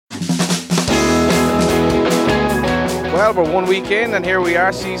Well, we're 1 week in, and here we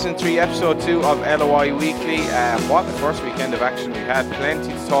are, Season 3, Episode 2 of LOI Weekly. What the first weekend of action. We had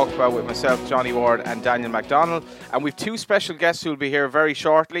plenty to talk about with myself, Johnny Ward, and Daniel McDonald. And we've two special guests who will be here very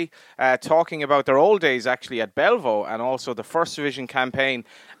shortly, talking about their old days, actually, at Belvo, and also the First Division campaign,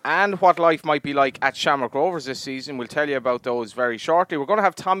 and what life might be like at Shamrock Rovers this season. We'll tell you about those very shortly. We're going to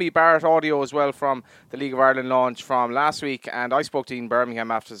have Tommy Barrett audio as well from the League of Ireland launch from last week, and I spoke to Ian Birmingham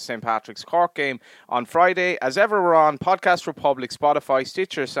after the St. Patrick's Cork game on Friday. As ever, we're on Podcast Republic, Spotify,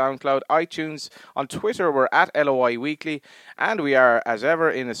 Stitcher, SoundCloud, iTunes. On Twitter, we're at LOI Weekly, and we are, as ever,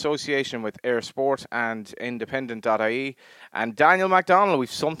 in association with Air Sport and Independent.ie. And Daniel McDonald,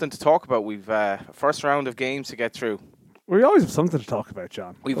 we've something to talk about. We've a first round of games to get through. We always have something to talk about,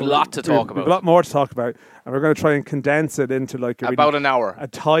 John. We've a lot to talk about. We've a lot more to talk about, and we're going to try and condense it into like about an hour. A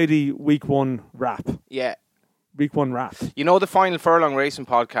tidy week one wrap. Yeah. Week one wrap. You know, the Final Furlong Racing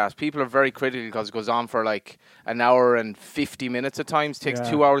podcast, people are very critical because it goes on for like an hour and 50 minutes at times. It takes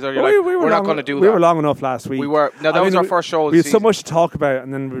 2 hours. We're not going to do that. We were long enough last week. We were. No, that was our first show of we the had so season. much to talk about,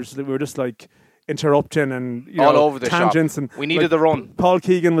 and then we were just like interrupting and all over the tangents shop. And we needed the run. Paul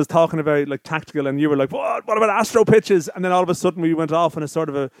Keegan was talking about like tactical, and you were like, what about Astro pitches? And then all of a sudden we went off on a sort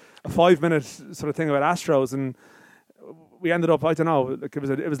of a 5-minute sort of thing about Astros, and we ended up, I don't know, like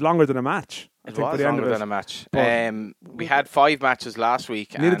it was longer than a match. It was longer than a match. We had 5 matches last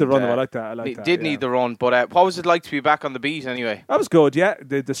week. Needed the run, though. I like that. Need the run, but what was it like to be back on the beat anyway? That was good, yeah.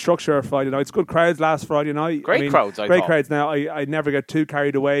 The structure of Friday nights, good crowds last Friday night. Great crowds, I Great thought. crowds. Now, I never get too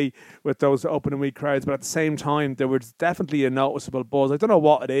carried away with those opening week crowds, but at the same time, there was definitely a noticeable buzz. I don't know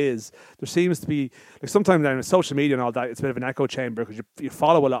what it is. There seems to be, like sometimes on social media and all that, it's a bit of an echo chamber because you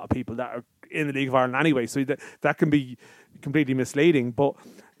follow a lot of people that are in the League of Ireland anyway, so that can be completely misleading. But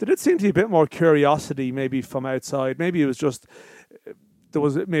there did seem to be a bit more curiosity maybe from outside. Maybe it was just there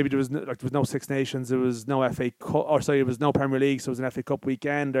was no Six Nations, there was no FA Cup, it was no Premier League, so it was an FA Cup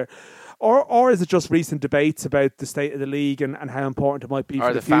weekend, or is it just recent debates about the state of the league and how important it might be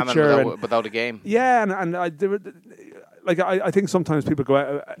for the future? Famine without a game. Yeah, and I think sometimes people go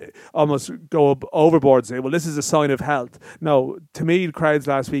out, almost go overboard and say, well, this is a sign of health. No, to me, the crowds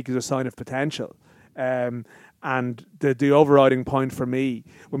last week is a sign of potential. And the overriding point for me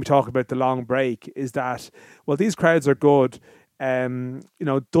when we talk about the long break is that, well, these crowds are good.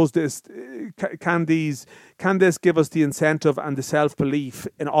 Does this can this give us the incentive and the self-belief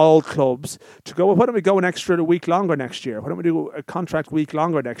in all clubs to go, well, why don't we go an extra week longer next year? Why don't we do a contract week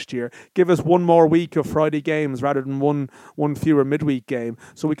longer next year? Give us one more week of Friday games rather than one fewer midweek game,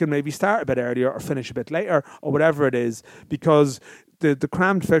 so we can maybe start a bit earlier or finish a bit later or whatever it is, because the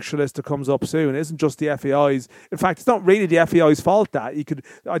crammed fixture list that comes up soon isn't just the FAI's. In fact, it's not really the FAI's fault that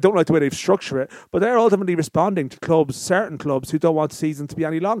I don't like the way they've structured it, but they're ultimately responding to certain clubs who don't want the season to be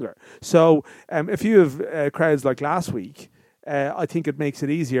any longer. So if you have crowds like last week, I think it makes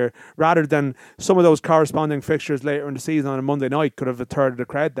it easier, rather than some of those corresponding fixtures later in the season on a Monday night could have a third of the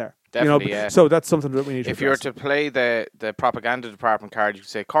crowd there. Definitely, yeah. So that's something that we need to address. If you were to play the propaganda department card, you could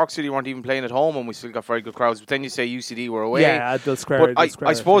say Cork City weren't even playing at home and we still got very good crowds, but then you say UCD were away. Yeah, they'll square it.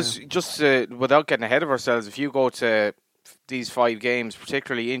 I suppose, just without getting ahead of ourselves, if you go to these 5 games,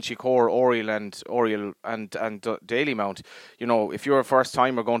 particularly Inchicore, Oriel and Dalymount, if you're a first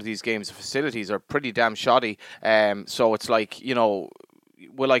timer going to these games, the facilities are pretty damn shoddy. So it's like,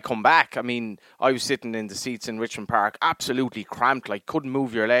 will I come back? I mean, I was sitting in the seats in Richmond Park, absolutely cramped, like couldn't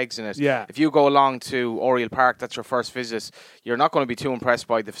move your legs in it. Yeah. If you go along to Oriel Park, that's your first visit, you're not going to be too impressed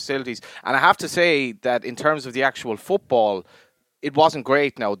by the facilities. And I have to say that in terms of the actual football, it wasn't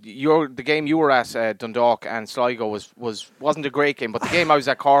great. Now, the game you were at, Dundalk and Sligo, wasn't a great game, but the game I was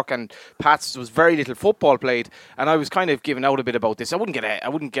at, Cork and Pats, was very little football played, and I was kind of giving out a bit about this. I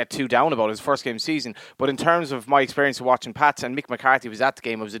wouldn't get too down about it. It was first game of the season, but in terms of my experience of watching Pats, and Mick McCarthy was at the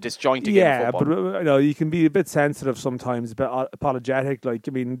game, it was a disjointed game of football. Yeah, but you can be a bit sensitive sometimes, a bit apologetic. Like,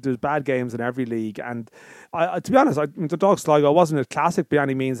 I mean, there's bad games in every league, and to be honest, Dundalk Sligo wasn't a classic by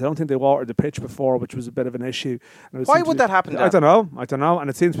any means. I don't think they watered the pitch before, which was a bit of an issue. Why would that happen, Dan? I don't know, and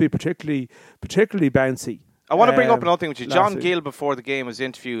it seems to be particularly bouncy. I want to bring up another thing, which is John Gill before the game was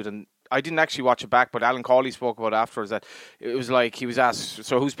interviewed, and I didn't actually watch it back, but Alan Cawley spoke about it afterwards, that it was like he was asked,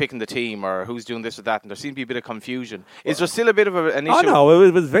 so who's picking the team or who's doing this or that, and there seeed to be a bit of confusion. Is there still a bit of an issue? Oh no,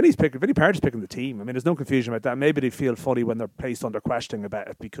 it was Vinny Parrish picking the team. I mean, there's no confusion about that. Maybe they feel funny when they're placed under questioning about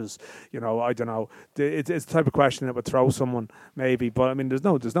it because, I don't know, it's the type of question that would throw someone maybe, but I mean, there's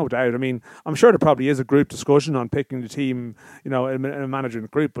no doubt. I mean, I'm sure there probably is a group discussion on picking the team, in a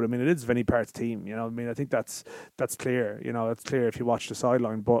management group, but I mean, it is Vinny Parrish team. I mean, I think that's clear. It's clear if you watch the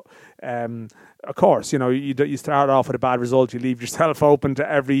sideline, but Of course, you start off with a bad result, you leave yourself open to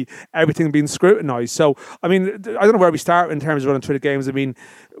everything being scrutinised. So, I mean, I don't know where we start in terms of running through the games. I mean,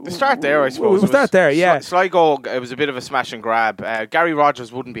 we start there, I suppose. We start there, yeah. Sligo, it was a bit of a smash and grab. Gary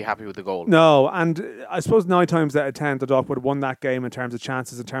Rogers wouldn't be happy with the goal. No, and I suppose 9 times out of 10, the Dock would have won that game in terms of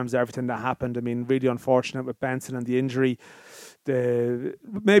chances, in terms of everything that happened. I mean, really unfortunate with Benson and the injury.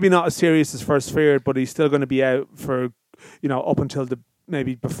 Maybe not as serious as first feared, but he's still going to be out for, up until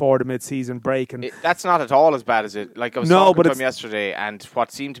maybe before the mid-season break. And that's not at all as bad as it. Like I was talking to him yesterday, and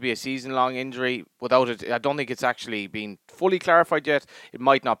what seemed to be a season-long injury, without it, I don't think it's actually been fully clarified yet. It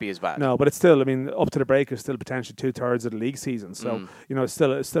might not be as bad. No, but it's still, I mean, up to the break is still potentially 2/3 of the league season. So, it's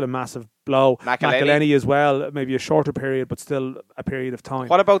still a massive blow. McElhenney as well, maybe a shorter period, but still a period of time.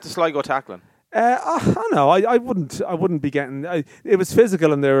 What about the Sligo tackling? I don't know. I wouldn't be getting. It was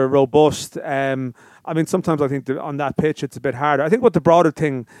physical and they were robust. I mean, sometimes I think on that pitch it's a bit harder. I think what the broader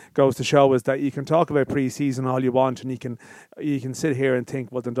thing goes to show is that you can talk about pre-season all you want, and you can sit here and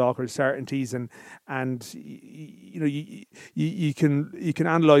think, well, Dundalk are certainties, and you can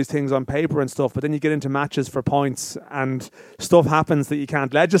analyse things on paper and stuff, but then you get into matches for points and stuff happens that you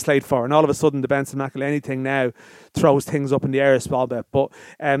can't legislate for, and all of a sudden the Benson McElhenney thing now throws things up in the air a small bit. But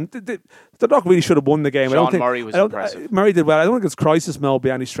the Dundalk really should have won the game. Sean Murray was impressive. Murray did well. I don't think it's crisis mode by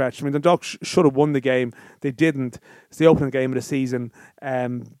any stretch. I mean, the Dundalk should have won the game. They didn't. It's the opening game of the season.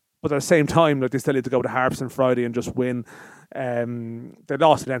 But at the same time, they still need to go to Harps on Friday and just win. They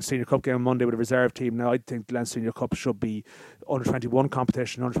lost the Leinster Senior Cup game on Monday with a reserve team. Now, I think the Leinster Senior Cup should be under-21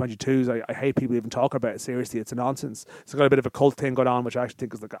 competition, under-22s. I hate people even talking about it seriously. It's a nonsense. It's got a bit of a cult thing going on, which I actually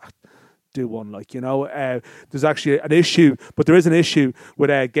think is like, do one, there's actually an issue, but there is an issue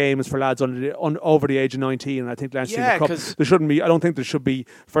with games for lads over the age of 19, and I think Leinster Senior Cup, there shouldn't be. I don't think there should be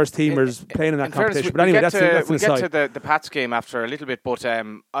first teamers playing in that competition. But anyway, that's we get to the Pats game after a little bit, but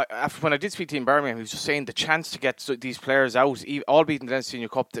after when I did speak to him in Birmingham, he was just saying the chance to get these players out, all beating the Leinster Senior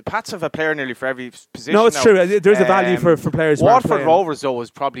Cup. The Pats have a player nearly for every position. No, it's now. True. There's a value for players. Waterford Rovers though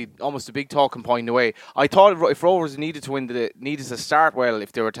was probably almost a big talking point away. I thought if Rovers needed to start well,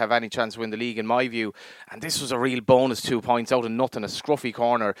 if they were to have any chance to win the league, in my view. And this was a real bonus 2 points out of nothing, a scruffy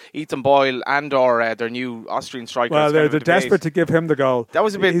corner. Ethan Boyle and/or their new Austrian striker. Well, they're desperate to give him the goal. That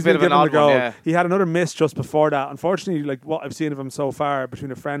was a bit of an odd one, yeah. He had another miss just before that. Unfortunately, like what I've seen of him so far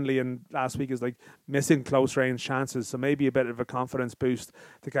between a friendly and last week is like missing close range chances. So maybe a bit of a confidence boost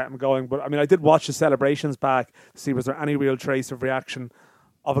to get him going. But I mean, I did watch the celebrations back to see was there any real trace of reaction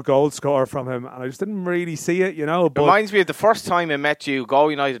of a goal score from him, and I just didn't really see it, But reminds me of the first time I met you,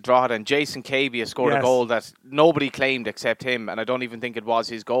 Galway United Drogheda, and Jason Cabia scored a goal that nobody claimed except him, and I don't even think it was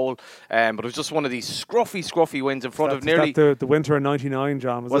his goal. But it was just one of these scruffy wins in front of nearly... the winter in 99,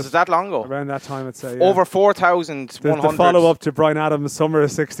 John? Was it that long ago? Around that time, I'd say, yeah. Over 4,100. The follow-up to Brian Adams' summer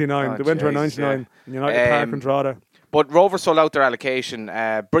of 69, the winter of 99, in United Park and Drogheda. But Rovers sold out their allocation.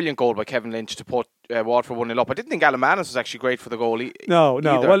 Brilliant goal by Kevin Lynch to put Waterford 1-0 up. I didn't think Alamanis was actually great for the goal either. No.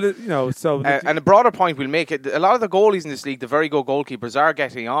 Well, so... and a broader point we'll make, a lot of the goalies in this league, the very good goalkeepers, are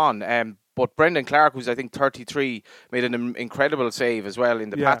getting on. But Brendan Clark, who's I think 33, made an incredible save as well in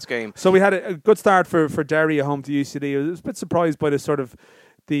the Pats game. So we had a good start for Derry at home to UCD. I was a bit surprised by the sort of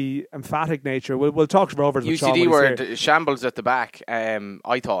the emphatic nature. We'll talk Rovers. UCD were shambles at the back,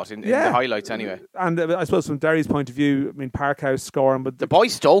 I thought, in the highlights anyway. And I suppose from Derry's point of view, I mean, Parkhouse scoring, but the boy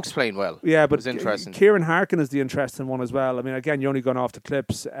Stokes playing well. Yeah, but it was interesting. Kieran Harkin is the interesting one as well. I mean, again, you're only gone off the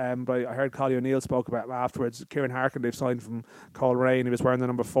clips, but I heard Collie O'Neill spoke about him afterwards. Kieran Harkin, they've signed from Coleraine. He was wearing the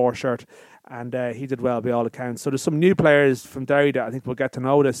number 4 shirt, and he did well by all accounts. So there's some new players from Derry that I think we'll get to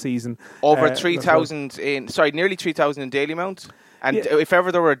know this season. Over 3,000 nearly 3,000 in Dalymount. And if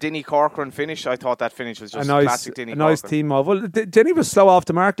ever there were a Dinny Corcoran finish, I thought that finish was just classic Dinny Corcoran. A nice team move. Well, Dinny was slow off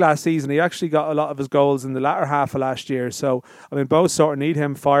the mark last season. He actually got a lot of his goals in the latter half of last year. So, I mean, both sort of need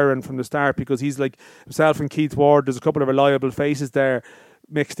him firing from the start because he's like himself and Keith Ward. There's a couple of reliable faces there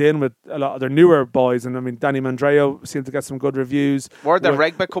mixed in with a lot of their newer boys, and I mean Danny Mandreo seemed to get some good reviews. Word that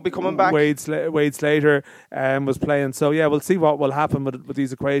Regbeck could be coming back. Wade Slater was playing, so yeah, we'll see what will happen with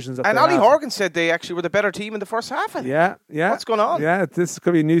these equations. And Ollie Horgan said they actually were the better team in the first half. Yeah. What's going on? Yeah, this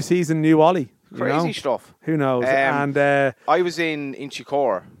could be a new season, new Ollie. Crazy stuff. Who knows? And I was in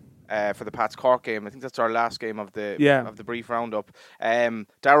Inchicore for the Pats Cork game. I think that's our last game of the brief roundup.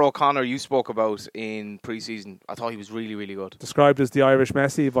 Darragh O'Connor, you spoke about in pre-season. I thought he was really, really good. Described as the Irish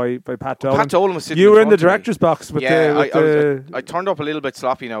Messi by Pat Dolan. Pat Dolan was sitting. You were in the director's box with I turned up a little bit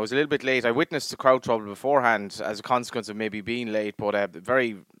sloppy now. I was a little bit late. I witnessed the crowd trouble beforehand as a consequence of maybe being late, but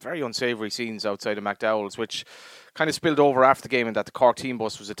very, very unsavoury scenes outside of McDowell's, which kind of spilled over after the game, and that the Cork team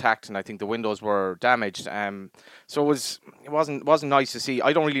bus was attacked, and I think the windows were damaged. So it wasn't nice to see.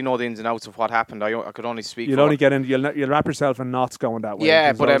 I don't really know the ins and outs of what happened. I could only speak. You'll only get in. You'll wrap yourself in knots going that way.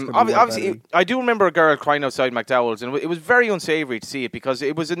 Yeah, but obviously, I do remember a girl crying outside McDowell's, and it was very unsavoury to see it because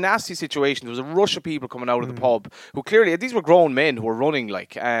it was a nasty situation. There was a rush of people coming out of the pub who clearly, these were grown men who were running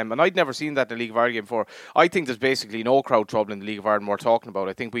and I'd never seen that in the League of Ireland game before. I think there's basically no crowd trouble in the League of Ireland we're talking about.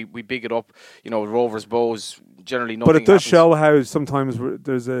 I think we big it up, Rovers, Bows, generally nothing. But it does happens. show how sometimes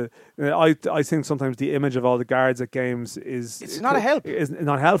there's I think sometimes the image of all the guards at games is not a help. Is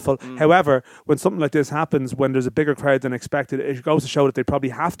not helpful. However, when something like this happens, when there's a bigger crowd than expected, it goes to show that they probably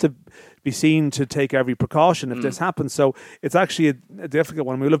have to be seen to take every precaution if this happens. So it's actually a difficult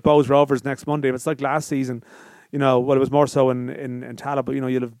one. We'll have Bows Rovers next Monday. It's like last season. It was more so in Tala, but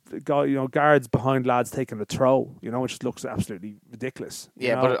you'll have got guards behind lads taking the throw, which looks absolutely ridiculous.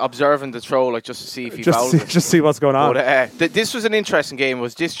 Yeah, but observing the throw, just to see if he fouls it. Just see what's going on. But this was an interesting game. It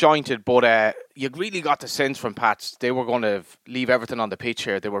was disjointed, but you really got the sense from Pats they were going to leave everything on the pitch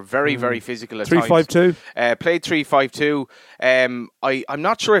here. They were very, very physical at 3-5-2. Played 3-5-2. I'm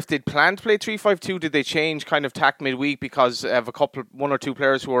not sure if they'd planned to play 3-5-2. Did they change kind of tack midweek because of one or two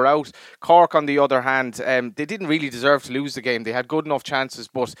players who were out? Cork, on the other hand, they didn't really deserve to lose the game. They had good enough chances,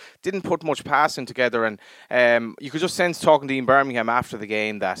 but didn't put much passing together. And you could just sense talking to Ian Birmingham after the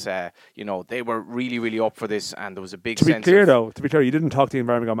game that they were really, really up for this, and there was a big sense. To be clear, you didn't talk to Ian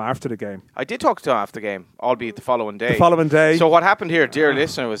Birmingham after the game. I did talk to him after the game, albeit the following day. So what happened here, dear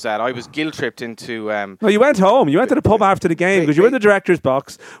listener, was that I was guilt tripped into. No, you went home. You went to the pub after the game because you were in the director's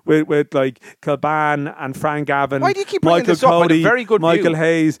box with like Kilban and Frank Gavin. Why do you keep bringing Michael this up? Cody, Very good Michael view.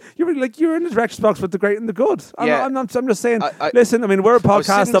 Hayes. You're in the director's box with the great and the good. I'm just saying. Listen, we're a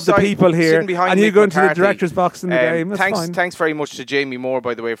podcast of the people here, and you go into the director's box in the game. That's fine. Thanks very much to Jamie Moore,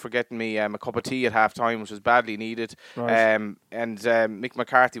 by the way, for getting me a cup of tea at half time, which was badly needed. Right. And Mick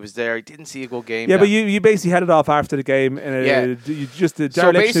McCarthy was there. He didn't see a good game. Yeah, but you basically headed off after the game. You just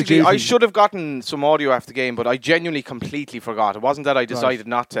so basically, I should have gotten some audio after the game, but I genuinely completely forgot. It wasn't that I decided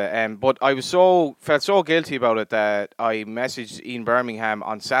not to. But I felt so guilty about it that I messaged Ian Birmingham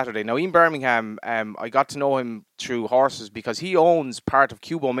on Saturday. Now, Ian Birmingham, I got to know him through horses because he owns part of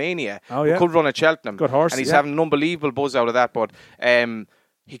Cubomania. Oh, yeah. Could run at Cheltenham. Good horse. And he's having an unbelievable buzz out of that. But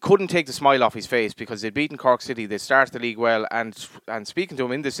he couldn't take the smile off his face because they'd beaten Cork City. They started the league well. And speaking to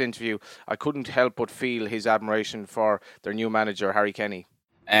him in this interview, I couldn't help but feel his admiration for their new manager, Harry Kenny.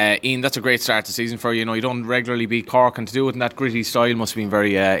 Ian, that's a great start to the season for you. You don't regularly beat Cork, and to do it in that gritty style must have been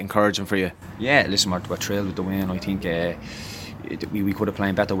very encouraging for you. Yeah, listen, we're thrilled with the win. I think we could have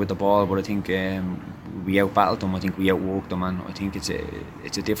played better with the ball, but I think we out-battled them. I think we outworked them, and I think it's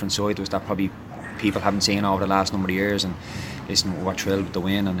a different side to us that probably people haven't seen over the last number of years. And listen, we're thrilled with the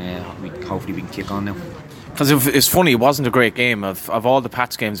win, and hopefully we can kick on now. Because it's funny, it wasn't a great game. Of all the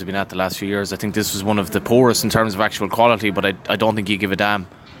Pats games I've been at the last few years, I think this was one of the poorest in terms of actual quality, but I don't think you give a damn.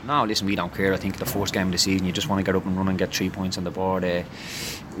 No, listen, we don't care. I think the first game of the season, you just want to get up and run and get 3 points on the board.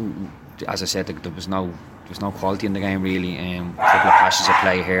 As I said, there was no quality in the game really. A couple of passes of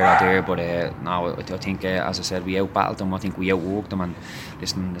play here or there, but no, I think as I said, we out-battled them. I think we outworked them, and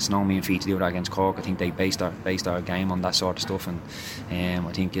listen, it's no mean feat to do that against Cork. I think they based our game on that sort of stuff, and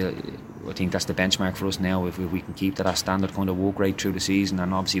I think that's the benchmark for us now. If we can keep to that standard kind of work rate through the season,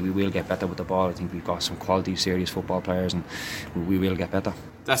 and obviously we will get better with the ball. I think we've got some quality, serious football players, and we will get better.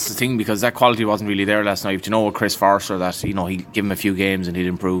 That's the thing, because that quality wasn't really there last night. Do you know with Chris Forster that he'd give him a few games and he'd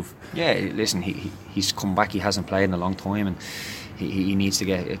improve? Yeah, listen, he's come back. He hasn't played in a long time, and he needs to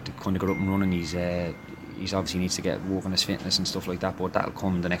get up and running. He's obviously needs to get work on his fitness and stuff like that, but that'll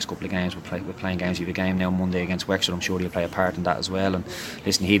come the next couple of games. We're playing games. We have a game now Monday against Wexford. I'm sure he'll play a part in that as well. And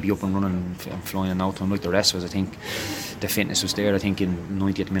listen, he'll be up and running and flying in no time like the rest of us. I think the fitness was there. I think in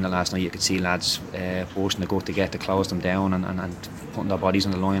 90th minute last night you could see lads bursting the gut to close them down and putting their bodies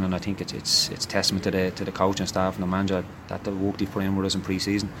on the line. And I think it's testament to the coaching staff and the manager that the work they've put in with us in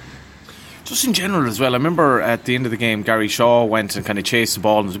pre-season. Just in general as well, I remember at the end of the game Gary Shaw went and kind of chased the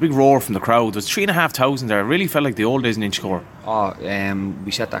ball, and there was a big roar from the crowd. There was 3,500 there. It really felt like the old days in Inchicore.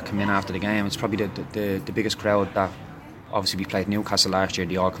 We said that come in after the game. It's probably the biggest crowd that obviously we played Newcastle last year.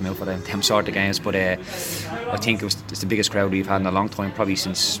 They all come out for them sort of games, but I think it's the biggest crowd we've had in a long time, probably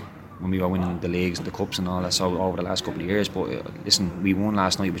since when we were winning the leagues and the cups and all that, so over the last couple of years. But listen, we won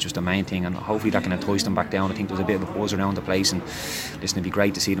last night, which was the main thing, and hopefully that can entice them back down. I think there's a bit of a buzz around the place, and listen, it'd be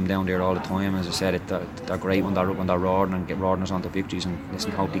great to see them down there all the time. As I said, they're great when they're roaring and get roaring us onto victories, and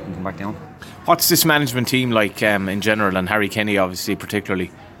listen, hope they can come back down. What's this management team like in general, and Harry Kenny obviously particularly?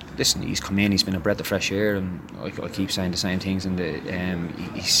 listen, he's come in, he's been a breath of fresh air, and I keep saying the same things. And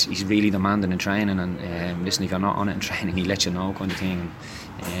he's really demanding in training. And listen, if you're not on it in training, he lets you know, kind of thing.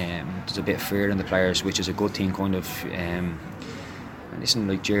 There's a bit of fear in the players, which is a good thing, kind of. And listen,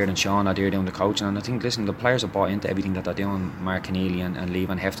 like Jared and Sean are there doing the coaching, and I think, listen, the players have bought into everything that they're doing. Mark Keneally and Lee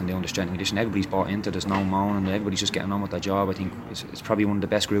Van Heften doing the strength and conditioning. Everybody's bought into it. There's no moaning. Everybody's just getting on with their job. I think it's probably one of the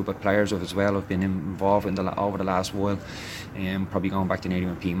best group of players as well have been involved in over the last while. Probably going back to nearly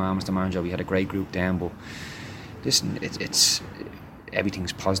when Pete Mann was the manager, we had a great group then. But listen, it's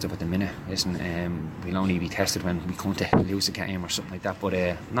everything's positive at the minute. Listen, we'll only be tested when we come to lose a game or something like that.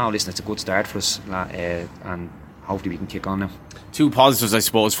 But no, listen, it's a good start for us, and hopefully we can kick on now. Two positives, I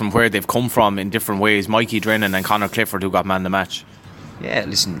suppose, from where they've come from in different ways. Mikey Drennan and Conor Clifford, who got man of the match. Yeah,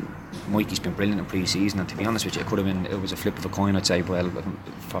 listen, Mikey's been brilliant in pre-season, and to be honest with you, it was a flip of a coin, I'd say. Well,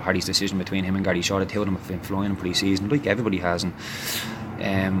 for Harry's decision between him and Gary Shaw, the two of them have been flying in pre-season, like everybody has.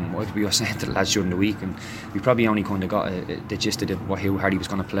 And what we were saying to the lads during the week, and we probably only kind of got the gist of how Harry was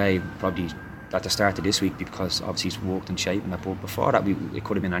going to play probably at the start of this week, because obviously he's worked in shape and that. But before that, it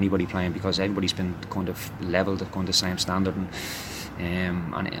could have been anybody playing, because everybody's been kind of levelled at kind of the same standard,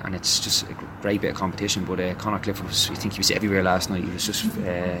 and it's just a great bit of competition. But Conor Clifford I think he was everywhere last night. He was just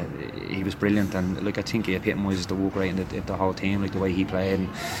he was brilliant, and like I think he epitomises the work rate in the whole team, like the way he played. And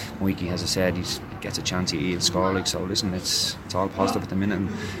Mikey, as I said, he gets a chance, he'll score. Like, so listen, it's all positive at the minute,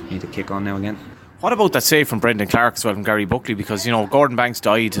 and we need to kick on now again. What about that save from Brendan Clark as well from Gary Buckley? Because, you know, Gordon Banks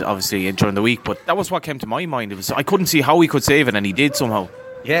died obviously during the week, but that was what came to my mind. I couldn't see how he could save it, and he did somehow.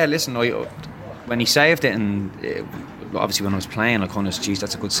 Yeah, listen, when he saved it, and obviously when I was playing, I kind of, geez,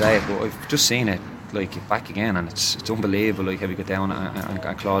 that's a good save. But I've just seen it like back again, and it's unbelievable, like how we got down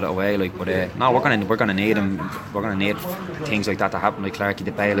and clawed it away. Like, but no, we're gonna need him. We're gonna need things like that to happen. Like Clarkie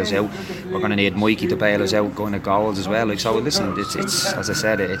to bail us out. We're gonna need Mikey to bail us out, going to goals as well. Like, so listen, it's as I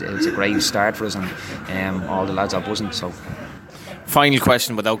said, it's a great start for us, and all the lads are buzzing. So. Final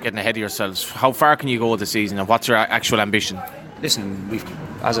question, without getting ahead of yourselves: how far can you go this season, and what's your actual ambition? Listen,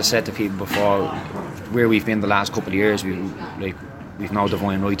 as I said to people before, where we've been the last couple of years, we've no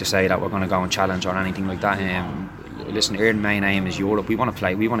divine right to say that we're going to go and challenge or anything like that. Listen, our main aim is Europe. We want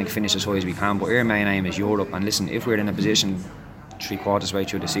to finish as high as we can, but our main aim is Europe. And listen, if we're in a position 3/4 way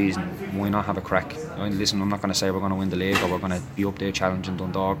through the season, why not have a crack? Listen, I'm not going to say we're going to win the league or we're going to be up there challenging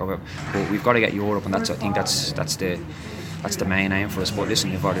Dundalk, but we've got to get Europe, and I think that's the main aim for us. But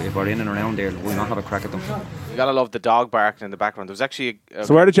listen, if we're in and around there, why not have a crack at them? You gotta love the dog barking in the background. There was actually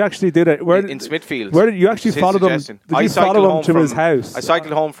so where did you actually do that? In Smithfield. Where did you actually follow them? Did you follow him to his house? I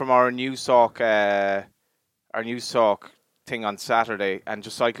cycled home from our News Talk thing on Saturday, and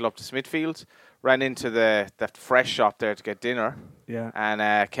just cycled up to Smithfield. Ran into that fresh shop there to get dinner. Yeah.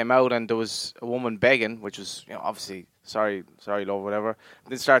 And came out, and there was a woman begging, which was, you know, obviously sorry love, whatever.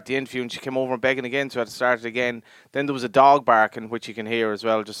 Then started the interview, and she came over and begging again, so I had to start it again. Then there was a dog barking, which you can hear as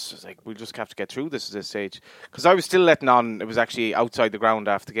well. Just like, we just have to get through this at this stage, because I was still letting on. It was actually outside the ground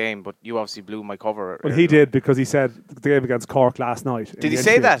after the game, but you obviously blew my cover. Well, he did, because he said the game against Cork last night. Did he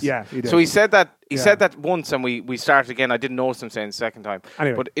say that? Yeah, he did. So he said that. He said that once, and we started again. I didn't notice him saying the second time.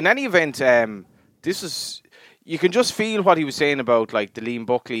 Anyway. But in any event, this is, you can just feel what he was saying about like the Liam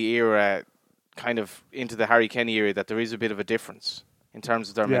Buckley era, kind of into the Harry Kenny era, that there is a bit of a difference in terms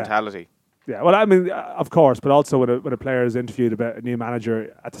of their mentality. Yeah, well, I mean, of course, but also when a player is interviewed about a new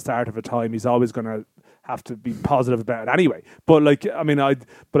manager at the start of a time, he's always going to have to be positive about it anyway. But like, I mean, at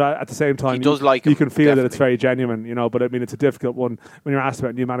the same time, he does like you him, can feel definitely. that it's very genuine, you know. But I mean, it's a difficult one when you're asked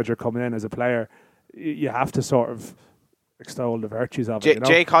about a new manager coming in as a player. You have to sort of extol the virtues of it. You know?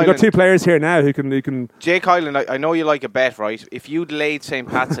 Jake We've got two players here now who can. Jake Hyland, I know you like a bet, right? If you'd laid St.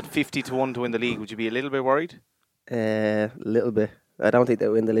 Pat's at 50-1 to win the league, would you be a little bit worried? Little bit. I don't think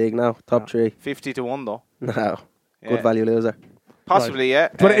they'll win the league now. Top 3. 50-1 though. No. Good value loser. Possibly, yeah.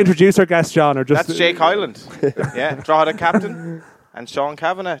 Do you want to introduce our guest, John, or just? That's Jake Hyland. Yeah, Drogheda captain, and Sean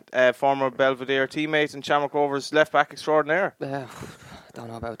Kavanagh, former Belvedere teammate and Shamrock Rovers left back extraordinaire. I don't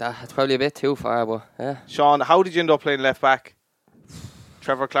know about that. It's probably a bit too far, but yeah. Sean, how did you end up playing left back?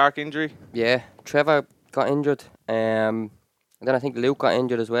 Trevor Clark injury? Yeah, Trevor got injured. And then I think Luke got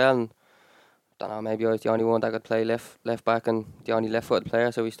injured as well. And I don't know, maybe I was the only one that could play left back and the only left-footed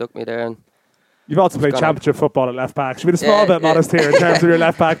player, so he stuck me there. And You've also played gone championship football at left back. Should be a small bit Yeah, modest here in terms of your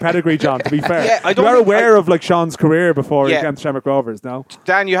left back pedigree, John. To be fair, Yeah, I don't you are think- aware of like Sean's career before he Yeah. came to Shamrock Rovers. No,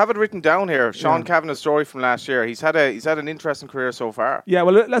 Dan, you have it written down here. Sean Yeah. Kavanagh's story from last year. He's had an interesting career so far. yeah.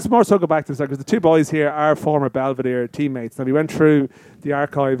 Well, let's more so go back to this because the two boys here are former Belvedere teammates. Now we went through the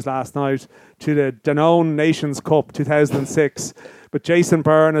archives last night to the Danone Nations Cup 2006. But Jason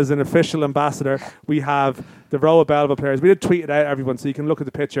Byrne as an official ambassador. We have the row of Belleville players. We did tweet it out, everyone, so you can look at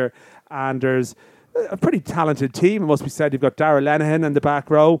the picture. And there's a pretty talented team, it must be said. You've got Darragh Lenihan in the back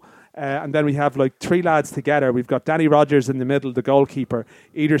row. And then we have like three lads together. We've got Danny Rogers in the middle, the goalkeeper,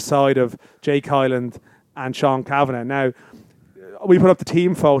 either side of Jake Hyland and Sean Kavanagh. Now, we put up the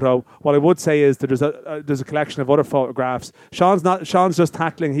team photo. What I would say is that there's a collection of other photographs. Sean's just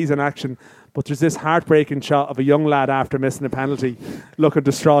tackling, he's in action. But there's this heartbreaking shot of a young lad after missing a penalty, looking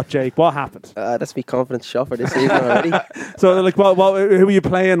distraught. Jake, what happened? That's me confidence shot for this evening already. So, like, who were you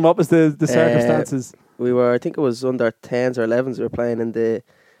playing? What was the circumstances? We were, I think it was under 10s or 11s. We were playing in the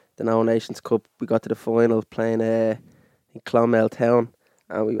Now Nations Cup. We got to the final playing in Clonmel Town,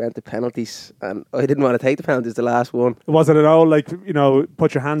 and we went to penalties. And I didn't want to take the penalties, the last one. Was it at all like,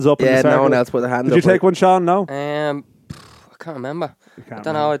 put your hands up? in the Yeah, circle? no one else put their hand Did up. you take one, Sean? No. I can't remember. Can't I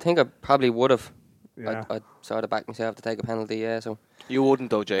don't know. I think I probably would have. Yeah. I'd sort of backed myself to take a penalty. Yeah, so You wouldn't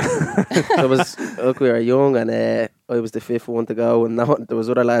though, Jake. So it was, look, we were young, and I was the fifth one to go, and there was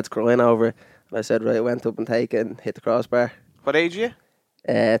other lads crying over it. And I said, right, I went up and take it and hit the crossbar. What age are you?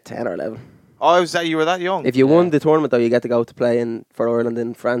 10 or 11. Oh, you were that young? If you won the tournament, though, you get to go to play for Ireland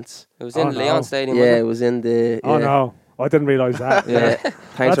in France. it was in no. Leon Stadium. Yeah, wasn't it was in the... Oh, yeah. no. I didn't realise that. Yeah,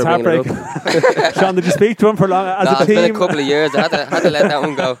 thanks That's for bringing it heartbreaking. up. Sean, did you speak to him for long as No, a it's been a team? couple of years. I had to let that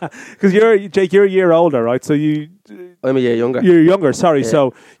one go. Because Jake, you're a year older, right? So you're I'm a year younger. younger. Sorry. Yeah.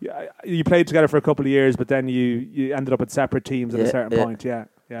 So you played together for a couple of years, but then you ended up at separate teams at a Yeah, certain yeah. point. Yeah.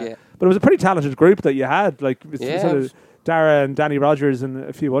 Yeah. But it was a pretty talented group that you had, like Yeah, sort it of was- Darragh and Danny Rogers and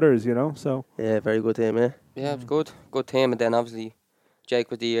a few others, So Yeah, very good team, yeah. Yeah, it was good team. And then obviously Jake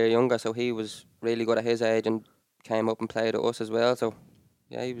was the year younger, so he was really good at his age and came up and played with us as well. So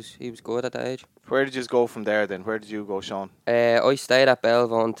yeah, he was good at that age. Where did you go from there then? Where did you go, Sean? I stayed at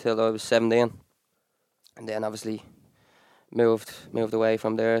Belleville until I was 17, and then obviously moved away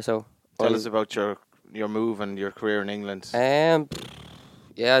from there. So Tell us about your move and your career in England.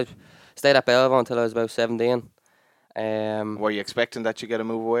 Yeah, I stayed at Belleville until I was about 17. Were you expecting that you get a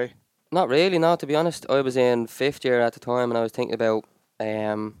move away? Not really, no, to be honest. I was in 5th year at the time and I was thinking about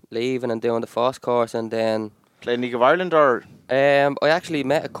leaving and doing the FOSS course, and then Playing League of Ireland or? I actually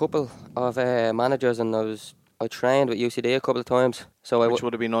met a couple of managers, and I trained with UCD a couple of times. So Which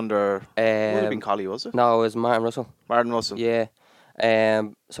would have been under... would have been Collie, was it? No, it was Martin Russell. Martin Russell. Yeah.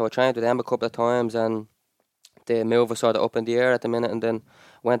 So I trained with them a couple of times, and the move was sort of up in the air at the minute, and then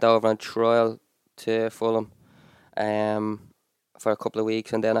went over on trial to Fulham for a couple of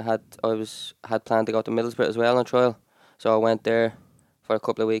weeks, and then I had planned to go to Middlesbrough as well on trial, so I went there for a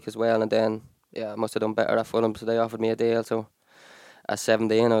couple of weeks as well, and then I must have done better at Fulham, so they offered me a deal. So at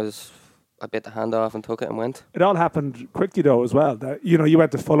 17, I bit the hand off and took it and went. it all happened quickly though as well. That you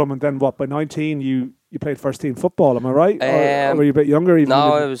went to Fulham, and then by 19 you played first team football. Am I right? Or were you a bit younger? Even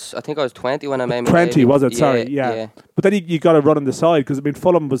No, I think I was 20 when I made my 20 debut. was it? Sorry, yeah. But then you got to run on the side because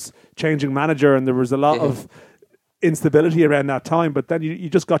Fulham was changing manager, and there was a lot of instability around that time. But then you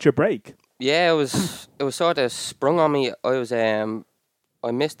just got your break. Yeah, it was sort of sprung on me. I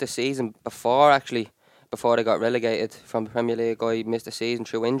missed the season before they got relegated from the Premier League. I missed the season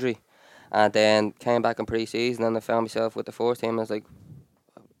through injury, and then came back in pre-season, and I found myself with the first team. I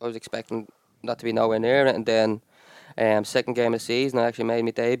was expecting not to be nowhere near it, and then second game of the season I actually made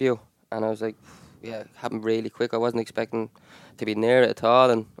my debut, and I was like, happened really quick. I wasn't expecting to be near it at all.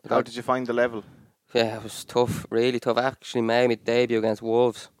 And How did you find the level? Yeah, it was tough, really tough. I actually made my debut against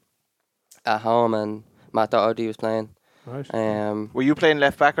Wolves at home, and Matt Doherty was playing. Right. Were you playing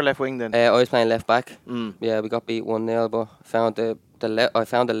left back or left wing then? I was playing left back. Mm. Yeah, we got beat 1-0, but I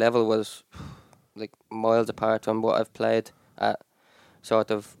found the level was like miles apart from what I've played at.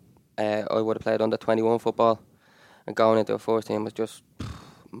 Sort of, I would have played under 21 football, and going into a first team was just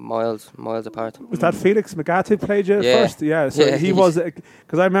miles apart. Was that Felix Magath who played you Yeah. first? Yeah. So Yeah, he was,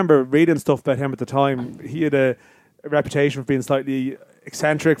 because I remember reading stuff about him at the time. He had a reputation for being slightly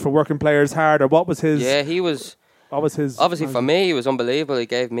eccentric, for working players hard. Or what was his? Yeah, he was. What was his? Obviously, for me, he was unbelievable. He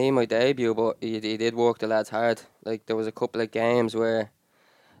gave me my debut, but he did work the lads hard. Like, there was a couple of games where,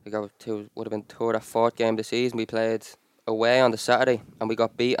 would have been third or fourth game of the season, we played away on the Saturday, and we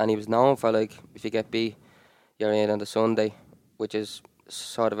got beat, and he was known for, like, if you get beat, you're in on the Sunday, which is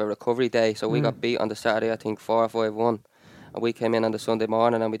sort of a recovery day. So we got beat on the Saturday, I think 4 or 5-1, and we came in on the Sunday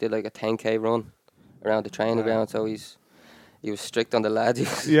morning and we did like a 10k run. around the training ground, so he was strict on the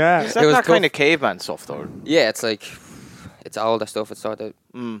lads. Yeah. Is It that was not kind tough. of caveman stuff, though? Yeah, it's like it's older stuff. It's sort of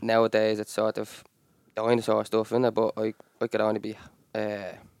nowadays it's sort of dinosaur stuff, isn't it? But I could only be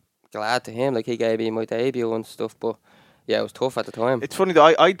glad to him. Like, he gave me my debut and stuff, but yeah, it was tough at the time. It's funny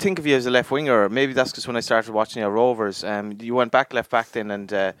though. I think of you as a left winger. Maybe that's because when I started watching your Rovers, you went left back then,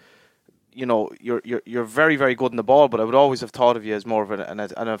 and you know you're very, very good in the ball. But I would always have thought of you as more of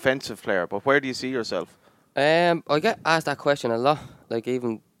an offensive player. But where do you see yourself? I get asked that question a lot. Like,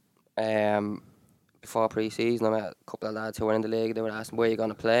 even before pre-season, I met a couple of lads who were in the league. They were asking where you're going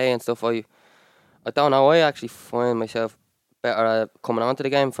to play and stuff. I don't know. I actually find myself better at coming onto the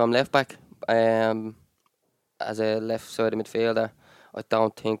game from left back. As a left-sided midfielder, I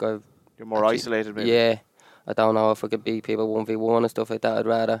don't think I've... You're more isolated, maybe. Yeah. I don't know if I could beat people 1v1 and stuff like that. I'd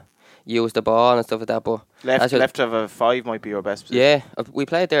rather use the ball and stuff like that. But left of a 5 might be your best position. Yeah. We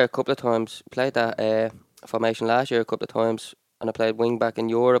played there a couple of times. Played that formation last year a couple of times. And I played wing back in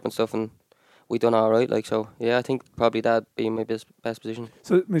Europe and stuff, and we done all right. Like, so, yeah, I think probably that'd be my best position.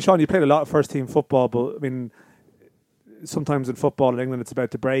 So, I mean, Sean, you played a lot of first-team football, but, I mean, sometimes in football in England it's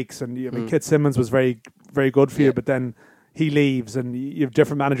about the breaks, and I mean, Kit Simmons was very, very good for you, but then he leaves and you have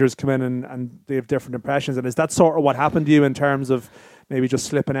different managers come in and they have different impressions. And is that sort of what happened to you in terms of maybe just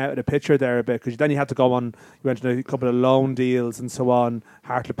slipping out of the picture there a bit? Because then you had to go on, you went on a couple of loan deals and so on.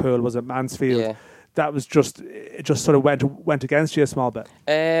 Hartlepool, was it Mansfield? Yeah. That was just, it just sort of went against you a small bit.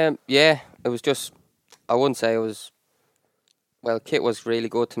 Yeah, it was just, I wouldn't say it was, well, Kit was really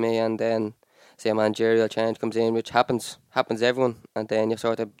good to me, and then say a managerial change comes in, which happens to everyone, and then you're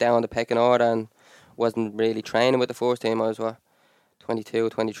sort of down the pecking order and wasn't really training with the first team. I was 22,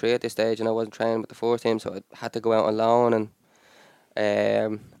 23 at this stage, and I wasn't training with the first team, so I had to go out on loan.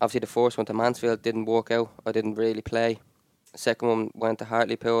 And obviously the first one to Mansfield didn't work out. I didn't really play. The second one went to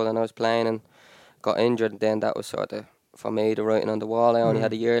Hartlepool, and I was playing and got injured. And then that was sort of, for me, the writing on the wall. I only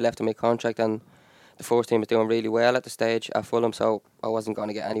had a year left of my contract, and the first team was doing really well at the stage at Fulham, so I wasn't going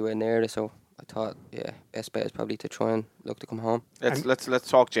to get anywhere near it. So I thought, yeah, best bet is probably to try and look to come home. Let's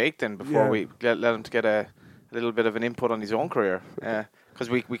talk Jake then before we let him to get a little bit of an input on his own career. Because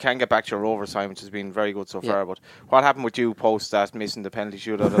we can get back to your Rovers time, which has been very good so far. But what happened with you post that missing the penalty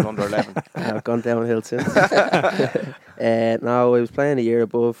shootout at under 11? I've gone downhill since. No, I was playing a year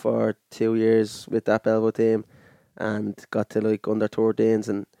above for 2 years with that Belvo team, and got to like under 13s,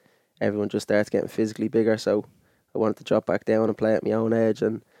 and everyone just starts getting physically bigger. So I wanted to drop back down and play at my own age,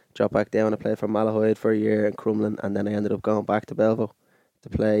 and drop back down and play for Malahide for a year in Crumlin, and then I ended up going back to Belvo to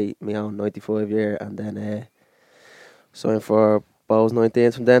play my own 95 year, and then signed for Bowes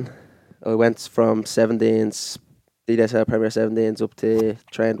 19s from then. I went from 17s, DSL Premier 17s, up to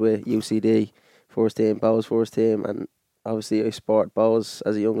trained with UCD first team, Bowes first team, and obviously I sport Bowes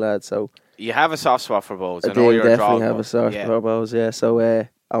as a young lad, so You have a soft spot for Bowes. I do definitely have a soft spot for Bowes, yeah. So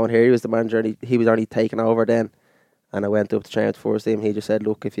Owen Heary was the manager, and he was only taking over then, and I went up to train with the first team. He just said,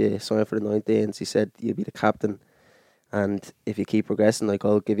 look, if you sign for the 19s, he said, you'll be the captain, and if you keep progressing, like,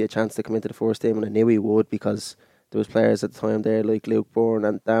 I'll give you a chance to come into the first team. And I knew he would, because there was players at the time there like Luke Bourne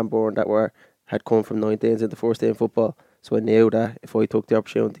and Dan Bourne that had come from 19s into first team football. So I knew that if I took the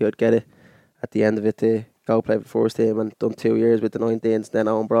opportunity, I'd get it at the end of it to go play for the first team, and done 2 years with the 19s. Then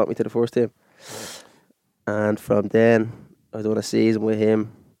Owen brought me to the first team, and from then I done a season with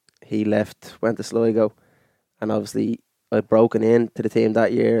him. He left, went to Sligo, and obviously I'd broken into the team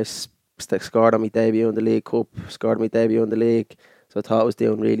that year. Scored on my debut in the League Cup, scored my debut in the league, so I thought I was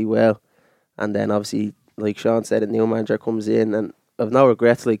doing really well. And then obviously, like Sean said, a new manager comes in, and I've no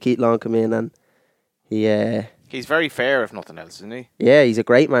regrets. Like, Keith Long come in, and he's very fair, if nothing else, isn't he? Yeah, he's a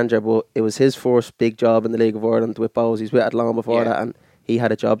great manager, but it was his first big job in the League of Ireland with Bowes. He's with Athlone before that, and he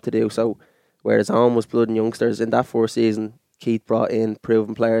had a job to do. So whereas Owen was blooding youngsters, in that first season, Keith brought in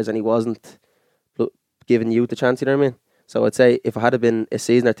proven players, and he wasn't giving youth the chance, you know what I mean? So I'd say if I had been a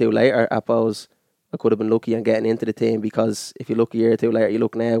season or two later at Bowes, I could have been lucky on getting into the team, because if you look a year or two later, you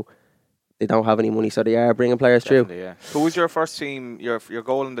look now, they don't have any money, so they are bringing players through. Yeah. Who was your first team, your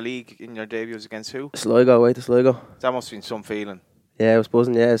goal in the league in your debut was against who? Sligo, away to Sligo. That must have been some feeling. Yeah, I was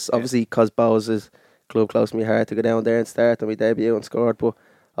buzzing, yes. Obviously, because Bowes is a club close to my heart, to go down there and start on my debut and scored. But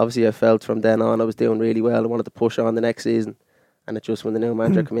obviously I felt from then on I was doing really well. I wanted to push on the next season. And it just, when the new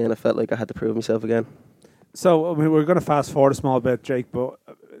manager came in, I felt like I had to prove myself again. So, I mean, we're going to fast forward a small bit, Jake, but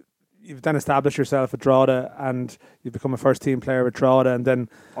you've then established yourself at Drogheda, and you've become a first team player with Drogheda, and then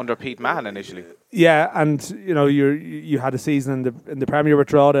under Pete Mahan initially. Yeah, and you know, you had a season in the Premier with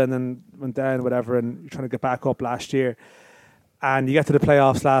Drogheda, and then went down, whatever, and you're trying to get back up last year, and you get to the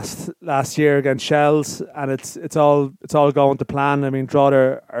playoffs last year against Shells, and it's all going to plan. I mean,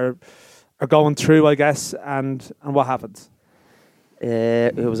 Drogheda are are going through, I guess, and what happens?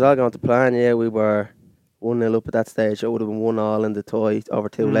 It was all going to plan. Yeah, we were 1-0 up at that stage. It would have been 1-1 in the tie over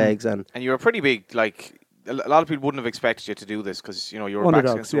 2 legs, and you were pretty big. Like a lot of people wouldn't have expected you to do this because you were Underdogs,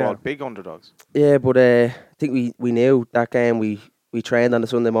 backs against the wall, big underdogs. yeah. But I think we knew that game. We trained on the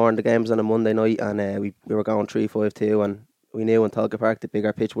Sunday morning. The game was on a Monday night, and we were going 3-5-2, and we knew in Tolka Park the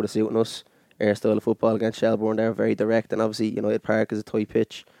bigger pitch would have suited us. Our style of football against Shelbourne, they're very direct, and obviously United Park is a tight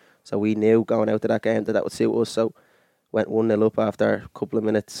pitch, so we knew going out to that game that would suit us. So went 1-0 up after a couple of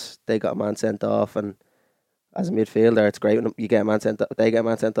minutes. They got a man sent off, and as a midfielder, it's great when you get a man sent off. They get a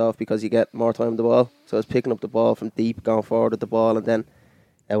man sent off because you get more time with the ball. So I was picking up the ball from deep, going forward with the ball, and then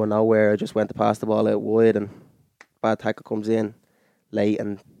out of nowhere, I just went to pass the ball out wide, and bad tackle comes in late,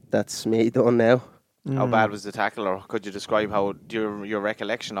 and that's me done now. How bad was the tackle, or could you describe how your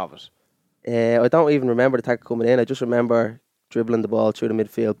recollection of it? I don't even remember the tackle coming in. I just remember dribbling the ball through the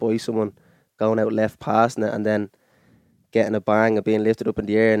midfield by someone, going out left, passing it, and then getting a bang and being lifted up in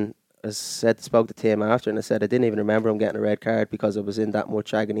the air. And I spoke to Tim after, and I said I didn't even remember him getting a red card because I was in that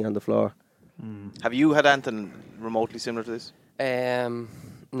much agony on the floor. Have you had anything remotely similar to this?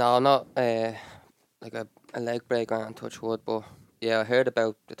 No, not like a leg break on touch wood, but yeah, I heard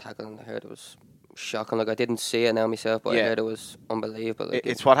about the tackle and I heard it was shocking. Like I didn't see it now myself, but I heard it was unbelievable. Like,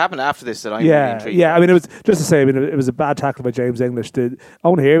 It's what happened after this that I'm really intrigued. Yeah. I mean, it was just to say. I mean, it was a bad tackle by James English.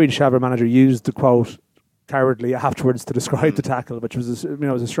 Owen Heary, the Shelbourne manager, used the quote cowardly afterwards to describe the tackle, which was it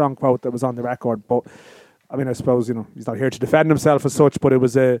was a strong quote that was on the record. But I mean, I suppose he's not here to defend himself as such. But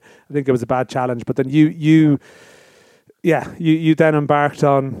I think it was a bad challenge. But then you then embarked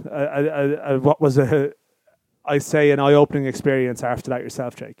on what was an eye-opening experience after that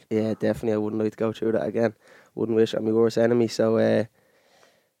yourself, Jake. Yeah, definitely. I wouldn't like to go through that again. Wouldn't wish on my worst enemy. So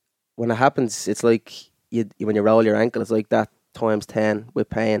when it happens, it's like when you roll your ankle, it's like that times 10 with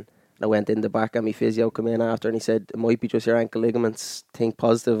pain. I went in the back and my physio come in after and he said, it might be just your ankle ligaments, think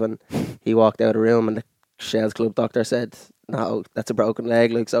positive. And he walked out of the room and the Shells Club doctor said, no, that's a broken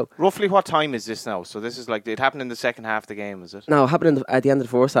leg. Like so. Roughly what time is this now? So this is like, it happened in the second half of the game, is it? No, it happened at the end of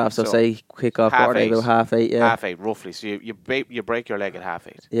the first half. So say kick off quarter about 8:30. Yeah. 8:30, roughly. So you break your leg at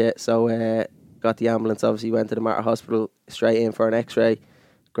 8:30. Yeah, so got the ambulance, obviously went to the Mater Hospital, straight in for an x-ray.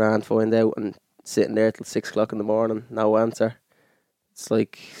 Grand find out and sitting there till 6 o'clock in the morning, no answer. It's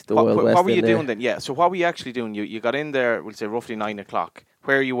like the Wild West. What were you there. doing then? Yeah, so what were you actually doing? You got in there, we'll say roughly 9 o'clock.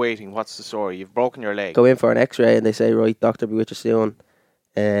 Where are you waiting? What's the story? You've broken your leg. Go in for an x-ray and they say, right, doctor, be with you soon.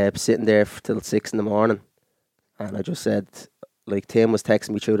 Sitting there till 6 in the morning. And I just said, like, Tim was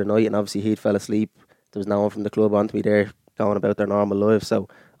texting me through the night and obviously he'd fell asleep. There was no one from the club on to me there going about their normal lives. So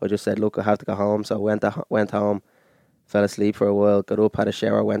I just said, look, I have to go home. So I went home, fell asleep for a while, got up, had a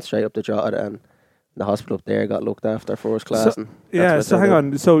shower, went straight up to Drogheda, and the hospital up there got looked after first class. So hang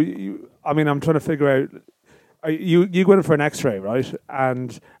on. So I'm trying to figure out. You go in for an X-ray, right?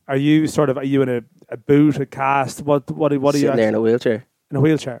 And are you in a boot, a cast? What are you sitting there in a wheelchair? In a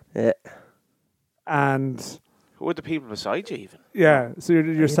wheelchair. Yeah. And who are the people beside you even? Yeah. So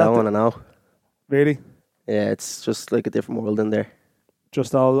you're sat. Don't want to know. Really? Yeah, it's just like a different world in there.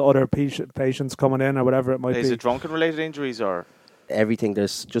 Just all other patients coming in or whatever it might be. Is it drunken related injuries or? Everything.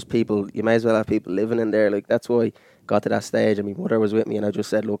 There's just people. You may as well have people living in there. Like that's why I got to that stage, and my mother was with me, and I just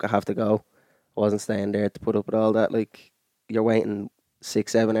said, "Look, I have to go." I wasn't staying there to put up with all that. Like you're waiting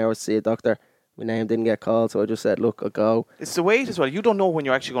 6-7 hours to see a doctor. My name didn't get called, so I just said, "Look, I'll go." It's the wait as well. You don't know when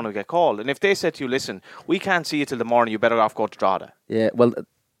you're actually going to get called, and if they said to you, "Listen, we can't see you till the morning. You better off go to Drogheda." Yeah. Well,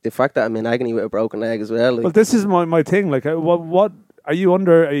 the fact that I'm in agony with a broken leg as well. Like, well, this is my thing. Like, what are you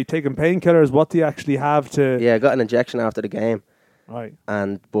under? Are you taking painkillers? What do you actually have to? Yeah, I got an injection after the game. Right.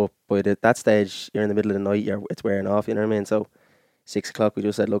 And but by that stage, you're in the middle of the night. It's wearing off. You know what I mean? So 6 o'clock, we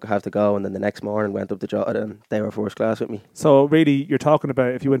just said, "Look, I have to go." And then the next morning, went up to Drogheda, and they were first class with me. So really, you're talking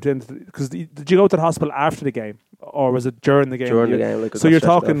about if you went into because did you go to the hospital after the game, or was it during the game? During the game. Like so you're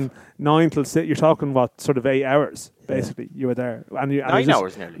talking 9 till 6. You're talking what sort of 8 hours basically. You were there, and 9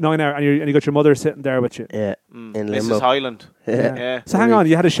 hours nearly. 9 hours, and you got your mother sitting there with you. Yeah. In limbo. Mrs. Highland. Yeah. So hang on,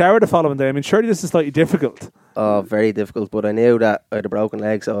 you had a shower the following day. I mean, surely this is slightly difficult. Oh, very difficult. But I knew that I had a broken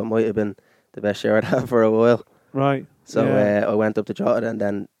leg, so it might have been the best shower I'd had for a while. Right. So I went up to Drogheda and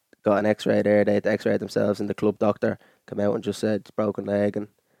then got an X-ray there. They had to X-ray themselves, and the club doctor came out and just said it's broken leg. And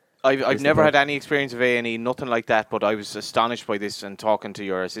I've never had any experience of A&E, nothing like that. But I was astonished by this and talking to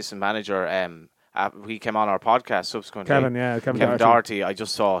your assistant manager. He came on our podcast subsequently. Kevin Doherty. I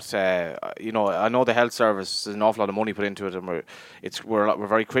just thought, I know the health service, there's an awful lot of money put into it, and we're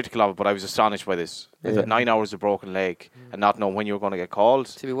very critical of it. But I was astonished by this. 9 hours of broken leg and not knowing when you were going to get called.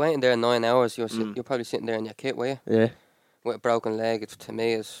 To be waiting there 9 hours, you're probably sitting there in your kit, were you? Yeah. With a broken leg, to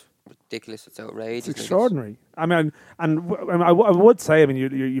me is ridiculous. It's outrageous. It's extraordinary. I mean, I would say, I mean,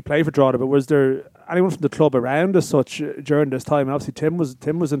 you play for Drogheda, but was there anyone from the club around as such during this time? And obviously, Tim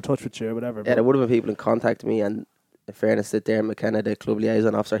was in touch with you, or whatever. Yeah, there would have been people in contact with me, and in fairness to Darren McKenna, the club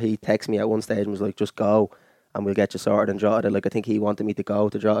liaison officer, he texted me at one stage and was like, just go and we'll get you sorted in Drogheda. Like, I think he wanted me to go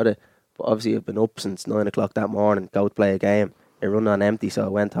to Drogheda, but obviously I've been up since 9 o'clock that morning, go to play a game. It run on empty, so I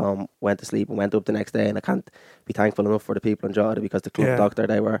went home, went to sleep and went up the next day, and I can't be thankful enough for the people in Drogheda because the club doctor,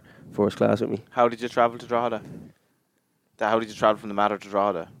 they were first class with me. How did you travel to Drogheda? How did you travel from the Matter to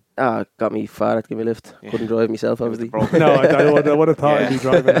Drogheda? Got me father to give me a lift. Yeah. Couldn't drive myself, obviously. No, I would have thought I'd be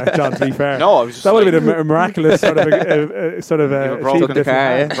driving that, John, to be fair. No, I was just that would have been a miraculous sort of a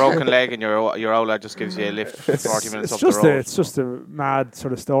broken leg, and your old lad just gives you a lift for 40 minutes up the road. It's just a mad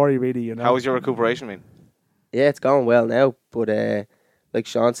sort of story, really. You know. How was your recuperation been? Yeah, it's going well now, but like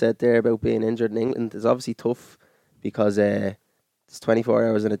Sean said there about being injured in England, it's obviously tough because it's 24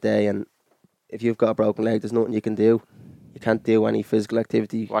 hours in a day, and if you've got a broken leg, there's nothing you can do. You can't do any physical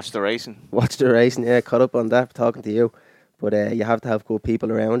activity. Watch the racing, yeah, caught up on that, talking to you. But you have to have good people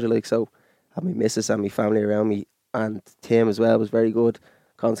around you, like, so I have my missus and my family around me, and Tim as well was very good,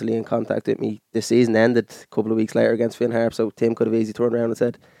 constantly in contact with me. The season ended a couple of weeks later against Finn Harp, so Tim could have easily turned around and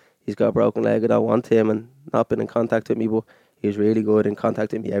said, he's got a broken leg, I don't want him, and not been in contact with me, but he was really good in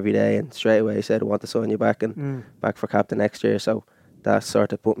contact with me every day, and straight away he said, I want to sign you back and back for captain next year, so that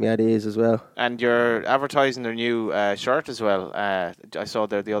sort of put me at ease as well. And you're advertising their new shirt as well. I saw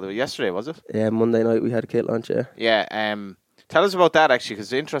there yesterday, was it? Yeah, Monday night we had a kit launch, yeah. Yeah, tell us about that actually,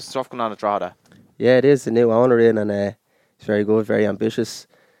 because the interesting stuff going on at Drogheda. Yeah, it is, the new owner in, and it's very good, very ambitious.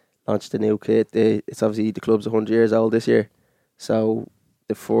 Launched the new kit. It's obviously, the club's 100 years old this year, so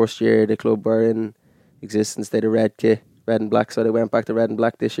the first year the club were in existence, they had a red kit, red and black, so they went back to red and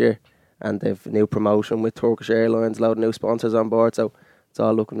black this year, and they've a new promotion with Turkish Airlines, a load of new sponsors on board, so it's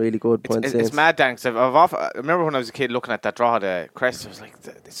all looking really good. It's mad, Dan, because I remember when I was a kid looking at that Drogheda crest, I was like,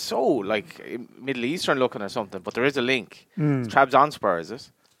 it's so like Middle Eastern looking or something, but there is a link. It's Trabzonspor, is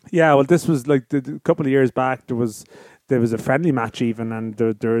it? Yeah, well, this was like a couple of years back. There was a friendly match even, and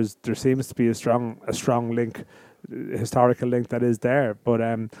there seems to be a strong link, historical link that is there. But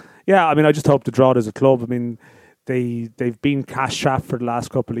yeah, I mean, I just hope the Drogheda as a club, I mean, they've been cash strapped for the last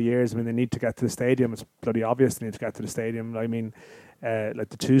couple of years. I mean, they need to get to the stadium. It's bloody obvious they need to get to the stadium. I mean, like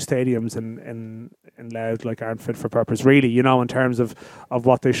the two stadiums in Louth like aren't fit for purpose, really, you know, in terms of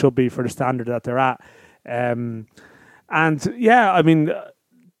what they should be for the standard that they're at. And yeah, I mean,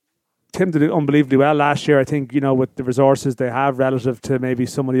 Tim did it unbelievably well last year, I think, you know, with the resources they have relative to maybe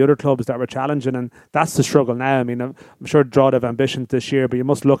some of the other clubs that were challenging, and that's the struggle now. I mean, I'm sure Drogheda have ambitions this year, but you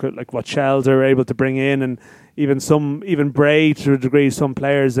must look at like what Shells are able to bring in, and even Bray to a degree, some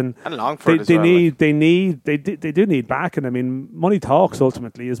players, and Longford they do need backing. I mean, money talks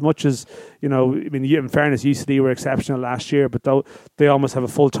ultimately, as much as, you know, I mean, in fairness, UCD were exceptional last year, but they almost have a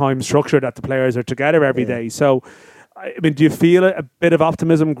full-time structure that the players are together every day. So, I mean, do you feel a bit of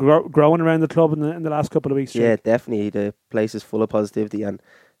optimism growing around the club in the last couple of weeks? Yeah, definitely. The place is full of positivity, and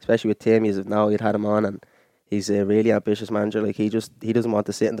especially with Tim, now you'd had him on, and he's a really ambitious manager. Like, he doesn't want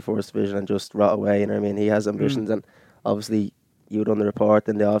to sit in the first division and just rot away. You know what I mean? He has ambitions, and obviously you done the report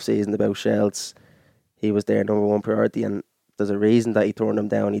in the off season about Shells. He was their number one priority, and there's a reason that he turned him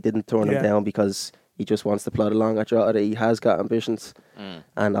down. He didn't turn him down because he just wants to plod along at Drogheda. He has got ambitions,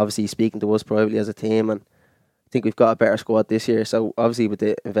 and obviously he's speaking to us privately as a team, and I think we've got a better squad this year. So obviously with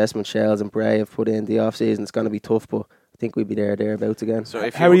the investment Shells and Bray have put in the off season, it's going to be tough, but I think we'll be thereabouts again.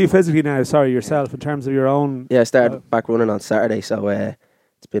 So how are you physically now? Sorry, yourself, in terms of your own? Yeah, I started back running on Saturday, so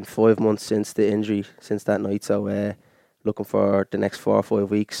it's been 5 months since the injury, since that night. So looking for the next 4 or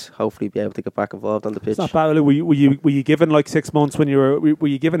 5 weeks, hopefully be able to get back involved on the pitch. It's not bad. Were you given like 6 months when you were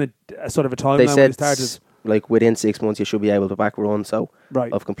you given a sort of a timeline when you started? Like within 6 months you should be able to back run, so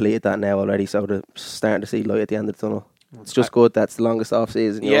right. I've completed that now already, so they're starting to see light at the end of the tunnel. It's just good. That's the longest off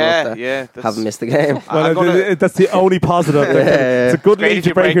season. Haven't missed a game. Well, that's the only positive. It's a good lead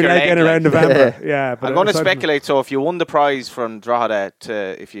to break your leg in around November. Yeah, but I'm going to speculate. So if you won the prize from Drogheda,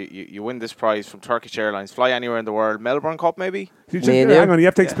 if you win this prize from Turkish Airlines, fly anywhere in the world, Melbourne Cup maybe. Hang on, you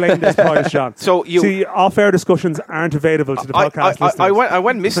have to explain this prize, John. So see, off-air discussions aren't available to the podcast. I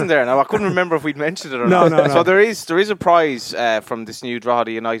went missing there. Now I couldn't remember if we'd mentioned it or not. No. So there is a prize from this new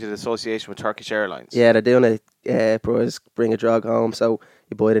Drogheda United association with Turkish Airlines. Yeah, they're doing a bros bring a drug home. So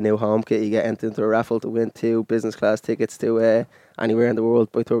you buy the new home kit, you get entered into a raffle to win 2 business class tickets to anywhere in the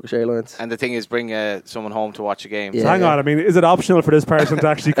world by Turkish Airlines. And the thing is, bring someone home to watch a game. Yeah. So hang on, I mean, is it optional for this person to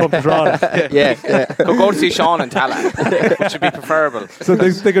actually come to Drogheda? yeah. Could go to see Sean and Tala, which would be preferable. So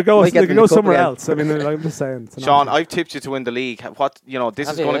they could go. Might get They could them go a cup somewhere again. else. I mean, I'm just saying. It's an Sean, option. I've tipped you to win the league. This Have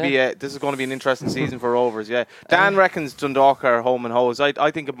is you, going to yeah? be this is going to be an interesting season for Rovers. Yeah, Dan reckons Dundalk are home and hose.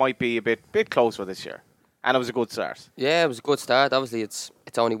 I think it might be a bit closer this year, and it was a good start. Yeah, it was a good start. Obviously, it's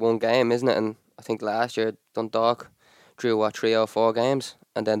only one game, isn't it? And I think last year Dundalk drew 3 or 4 games,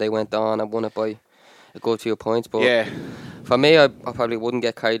 and then they went on and won it by a good few points. But Yeah, for me, I probably wouldn't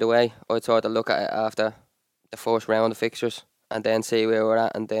get carried away. I'd sort of look at it after the first round of fixtures and then see where we're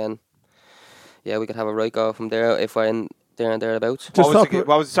at, and then we could have a right go from there if we're in there and thereabouts. Just what talk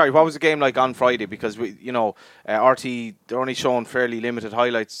was the game like on Friday? Because RT, they're only showing fairly limited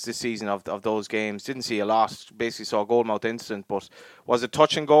highlights this season of those games. Didn't see a lot. Basically saw a goalmouth incident. But was it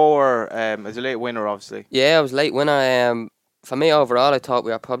touch and go or as a late winner? Obviously. Yeah, I was late winner. For me, overall, I thought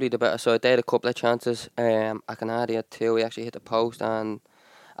we were probably the better side. They had a couple of chances. Akanadi had 2. We actually hit the post, and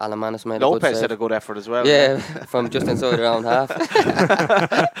Alan Manis made a good Lopez save. had a good effort as well. Yeah, from just inside their own half. But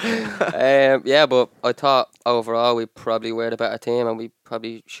I thought overall we probably were the better team, and we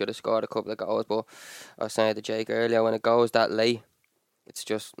probably should have scored a couple of goals. But I was saying to Jake earlier, when it goes that late, it's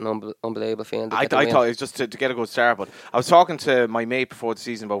just an unbelievable feeling. To I get the win. thought it was just to get a good start, but I was talking to my mate before the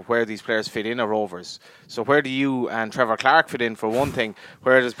season about where these players fit in at Rovers. So where do you and Trevor Clark fit in for one thing?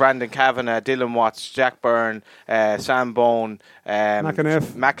 Where does Brandon Kavanagh, Dylan Watts, Jack Byrne, Sam Bone,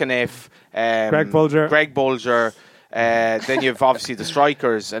 McAniff, Greg Bulger. Then you've obviously the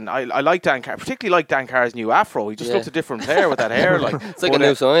strikers, and I like Dan Carr, particularly like Dan Carr's new afro. He just looks a different player with that hair. It's like a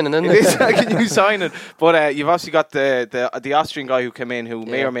new signing, isn't it? It is like a new signing. But you've obviously got the Austrian guy who came in, who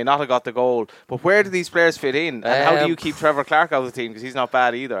may or may not have got the goal. But where do these players fit in, and how do you keep Trevor Clark out of the team, because he's not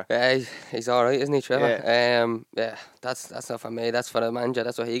bad either? He's all right, isn't he, Trevor? That's not for me. That's for the manager.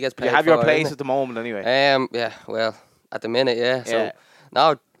 That's what he gets paid for. You have your place at the moment, anyway. Well, at the minute, yeah. So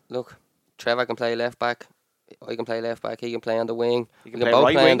now, look, Trevor can play left back. I can play left back. He can play on the wing. We can both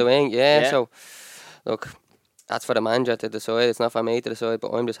right play wing. on the wing. Yeah. So, look, that's for the manager to decide. It's not for me to decide.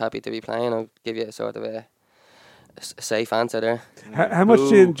 But I'm just happy to be playing. I'll give you a sort of a safe answer there. How much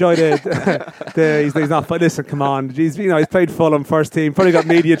do you enjoy he's not. Listen, come on. He's played Fulham first team. Probably got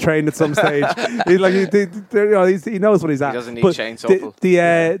media trained at some stage. He knows what he's at. He doesn't need But Shane Supple.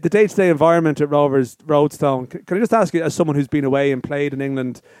 the day-to-day environment at Rovers Roadstone. Can I just ask you, as someone who's been away and played in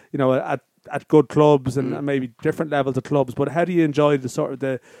England, at good clubs and maybe different levels of clubs, but how do you enjoy the sort of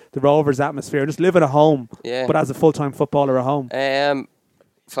the Rovers atmosphere, just living at home, but as a full-time footballer at home?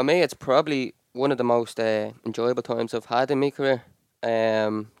 For me, it's probably one of the most enjoyable times I've had in my career.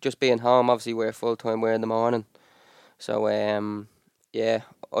 Just being home, obviously we're full-time, we're in the morning. So, I've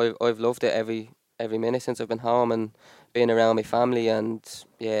loved it every minute since I've been home and being around my family, and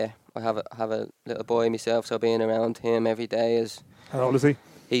I have a little boy myself, so being around him every day is... How old is he?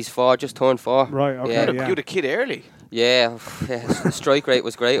 He's 4, just turned 4. Right, okay. Yeah. You had a kid early. Yeah, the strike rate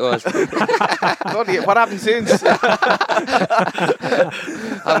was great. What happened since?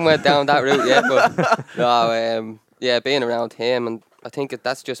 Haven't went down that route yet, but no, being around him, and I think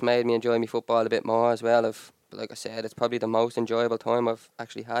that's just made me enjoy my football a bit more as well. Like I said, it's probably the most enjoyable time I've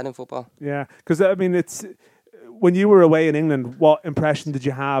actually had in football. Yeah, because I mean, it's when you were away in England, what impression did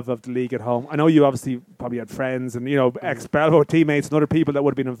you have of the league at home? I know you obviously probably had friends and ex-Belvoir teammates and other people that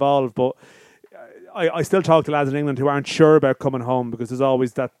would have been involved, but I still talk to lads in England who aren't sure about coming home because there's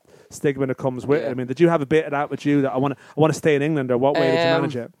always that stigma that comes with it. I mean, did you have a bit of that with you, that I want to stay in England, or what way did you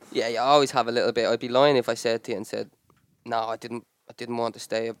manage it? Yeah, you always have a little bit. I'd be lying if I said to you and said, no, I didn't want to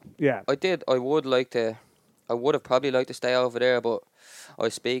stay. Yeah, I did. I would have probably liked to stay over there, but I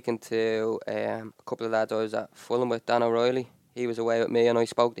was speaking to a couple of lads I was at Fulham with, Dan O'Reilly. He was away with me, and I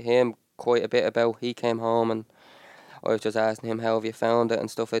spoke to him quite a bit about. He came home, and I was just asking him, how have you found it and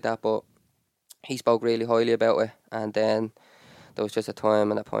stuff like that. But he spoke really highly about it, and then there was just a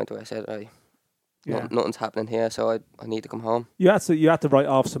time and a point where I said, right, nothing's happening here, so I need to come home. You had to write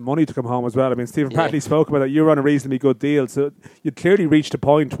off some money to come home as well. I mean, Stephen Bradley spoke about that. You were on a reasonably good deal, so you'd clearly reached a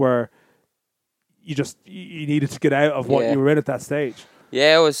point where you needed to get out of what you were in at that stage.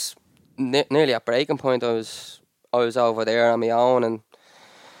 Yeah, it was nearly at breaking point. I was over there on my own, and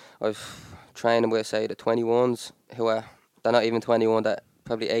I was training with, say, the 21s, who are, they're not even 21, that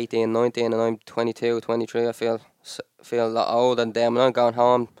probably 18, 19, and I'm 22, 23. I feel a lot older than them, and I'm going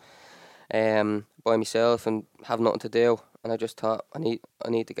home by myself and have nothing to do. And I just thought, I need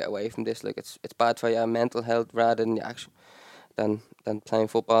to get away from this. Like, it's bad for your mental health rather than your action than playing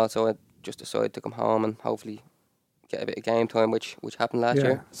football. So I just decided to come home and hopefully get a bit of game time, which happened last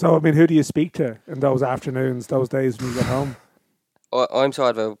year. So, I mean, who do you speak to in those afternoons, those days when you get home? I'm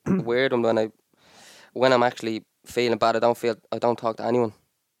sort of a weird one when I'm actually feeling bad. I don't talk to anyone.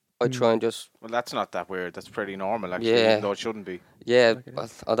 I try and just. Well, that's not that weird. That's pretty normal, actually, Yeah. even though it shouldn't be. Yeah,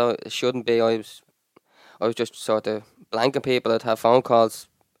 although it shouldn't be. I was just sort of blanking people. I'd have phone calls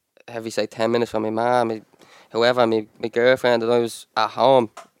every, say, 10 minutes from my mum, whoever, my girlfriend, and I was at home.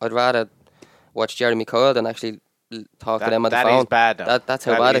 I'd rather watch Jeremy Kyle than actually talk to them on the phone. That is bad now. That's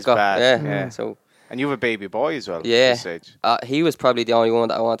how bad it got. Bad. Yeah. So. And you have a baby boy as well. Yeah. At this age. He was probably the only one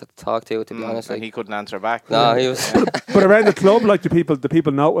that I wanted to talk to be honest. And he couldn't answer back. No, he was. But around the club, like, the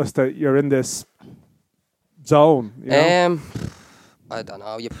people notice that you're in this zone. You know? I don't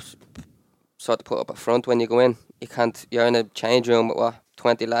know. You sort of put up a front when you go in. You can't. You're in a change room with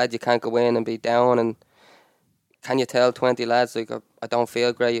 20 lads. You can't go in and be down. And can you tell 20 lads like I don't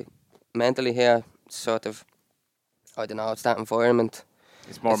feel great mentally here? Sort of. I don't know. It's that environment.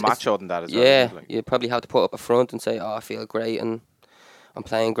 It's more macho than that as well. Yeah, you probably have to put up a front and say, "Oh, I feel great and I'm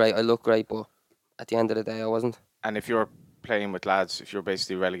playing great. I look great," but at the end of the day, I wasn't. And if you're playing with lads, if you're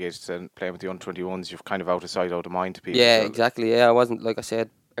basically relegated to playing with the under-21s, you're kind of out of sight, out of mind to people. Yeah, exactly. Yeah, I wasn't, like I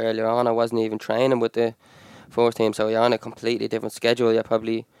said earlier on, I wasn't even training with the first team, so you're on a completely different schedule. You're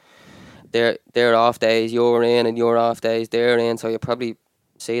probably their off days, you're in, and your off days, they're in, so you probably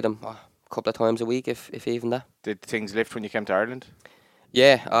see them a couple of times a week, if even that. Did things lift when you came to Ireland?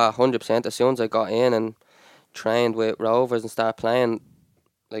 Yeah, 100%. As soon as I got in and trained with Rovers and started playing,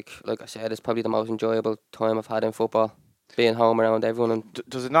 like I said, it's probably the most enjoyable time I've had in football, being home around everyone. And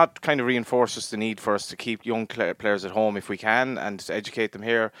does it not kind of reinforce us the need for us to keep young players at home if we can and to educate them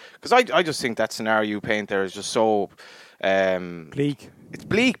here? Because I just think that scenario you paint there is just so bleak. It's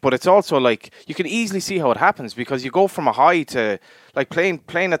bleak, but it's also like you can easily see how it happens because you go from a high to like playing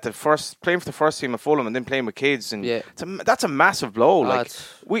for the first team at Fulham and then playing with kids, and that's a massive blow. Like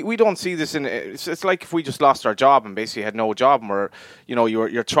we don't see this in. It's like if we just lost our job and basically had no job, and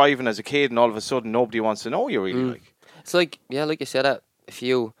you're thriving as a kid, and all of a sudden nobody wants to know you really. Like it's like you said that if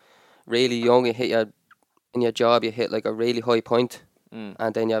you really young, you hit in your job, you hit like a really high point,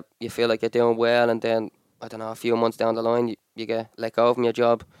 and then you feel like you're doing well, and then I don't know, a few months down the line, you get let go from your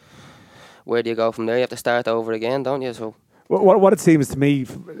job. Where do you go from there? You have to start over again, don't you? So, what it seems to me,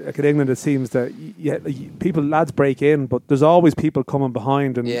 like in England, it seems that lads break in, but there's always people coming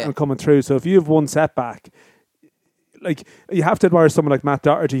behind and coming through. So if you have one setback, like you have to admire someone like Matt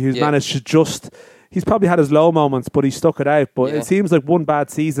Doherty, who's managed to he's probably had his low moments, but he stuck it out. But it seems like one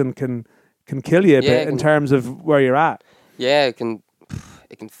bad season can kill you a bit in terms of where you're at. Yeah, it can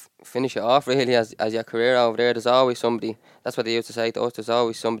finish it off really as your career over there. There's always somebody. That's what they used to say to us. There's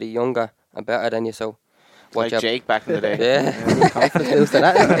always somebody younger and better than you. So, like Jake back in the day.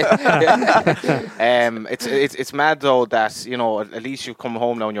 It's mad though that at least you've come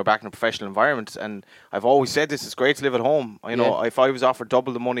home now and you're back in a professional environment. And I've always said this: it's great to live at home. If I was offered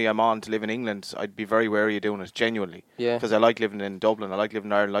double the money I'm on to live in England, I'd be very wary of doing it genuinely. Yeah, because I like living in Dublin. I like living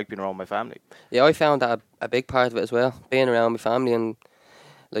in Ireland. I like being around my family. Yeah, I found that a big part of it as well, being around my family. And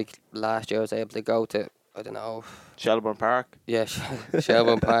like last year, I was able to go to, I don't know, Shelbourne Park. Yeah,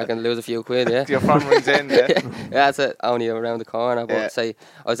 Shelbourne Park, and lose a few quid. Yeah, your family's in. Yeah, that's it. Only around the corner. But say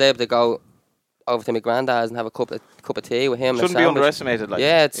I was able to go over to my granddad's and have a cup of tea with him. Shouldn't be underestimated. Like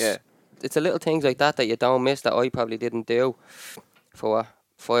it's a little things like that you don't miss that I probably didn't do for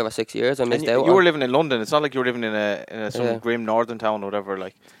 5 or 6 years. I missed out. You were living in London. It's not like you were living in some grim northern town or whatever.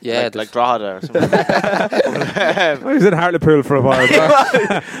 Like Drogheda or something. I was in Hartlepool for a while.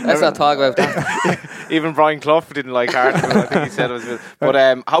 Let's not talk about that. Even Brian Clough didn't like Hartlepool. I think he said it was good.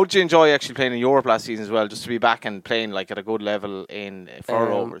 But how did you enjoy actually playing in Europe last season as well? Just to be back and playing like at a good level for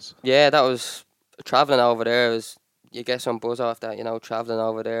Rovers. Yeah, that was travelling over there. You get some buzz off that, travelling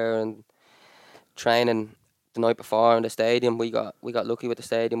over there and training. The night before in the stadium, we got lucky with the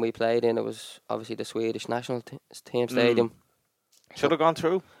stadium we played in. It was obviously the Swedish national team stadium. Should have gone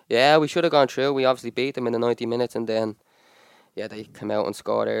through. Yeah, we should have gone through. We obviously beat them in the 90 minutes, and then they came out and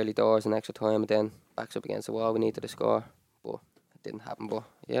scored early doors in extra time, and then backs up against the wall. We needed to score, but it didn't happen. But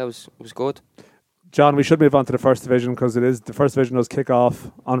yeah, it was good. John, we should move on to the First Division because the First Division does kick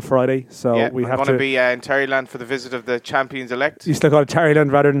off on Friday. So we have to be in Terryland for the visit of the champions-elect. You still got Terryland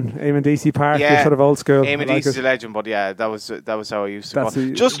rather than Eamon Deacy Park. Yeah, you're sort of old school. Eamon Deacy's a legend, but yeah, that was how I used to go.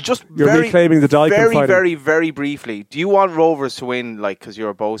 Just you're reclaiming the Dyke very, fighting. very, very briefly. Do you want Rovers to win, like, because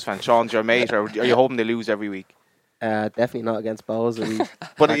you're a Bows fan? Sean's your mate, or are you hoping they lose every week? Definitely not against Bows.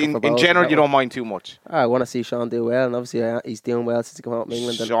 But in general, you don't mind too much. I want to see Sean do well, and obviously he's doing well since he came out from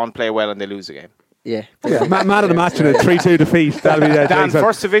England. Sean play well and they lose a game. Yeah. Man of the match in a 3-2 defeat. That'll be Dan,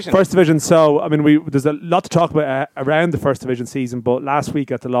 First Division. First Division. So, I mean, there's a lot to talk about around the First Division season. But last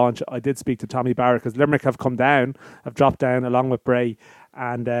week at the launch, I did speak to Tommy Barrett because Limerick have dropped down along with Bray,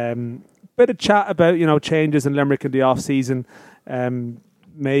 and bit of chat about changes in Limerick in the off season.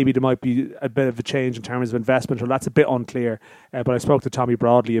 Maybe there might be a bit of a change in terms of investment, or that's a bit unclear. But I spoke to Tommy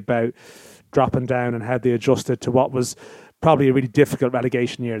broadly about dropping down and how they adjusted to what was probably a really difficult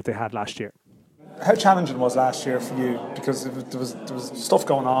relegation year that they had last year. How challenging was last year for you? Because there was stuff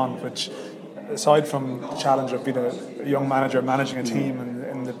going on, which, aside from the challenge of being a young manager managing a team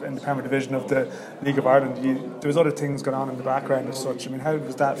in the Premier Division of the League of Ireland, there was other things going on in the background as such. I mean, how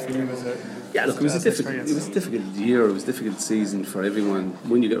was that for you? It was a difficult year. It was a difficult season for everyone.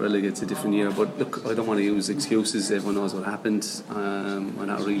 When you get relegated, it's a different year. But look, I don't want to use excuses. Everyone knows what happened. I'm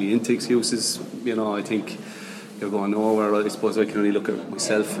not really into excuses. I think you're going nowhere. I suppose I can only look at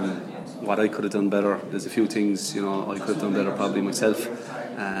myself and what I could have done better. There's a few things, I could have done better probably myself.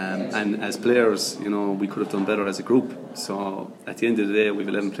 And as players, we could have done better as a group. So at the end of the day, we have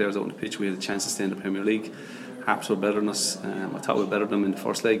 11 players out on the pitch. We had a chance to stay in the Premier League. Harps were better than us. I thought we were better than them in the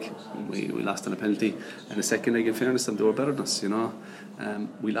first leg. We lost on a penalty. And the second leg, in fairness, they were better than us.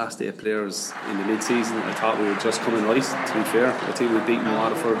 We lost 8 players in the mid-season. I thought we were just coming right, to be fair. I think we'd beaten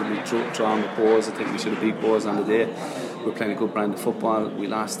Waterford and we'd drawn with Bohs. I think we should have beat Bohs on the day. We were playing a good brand of football. We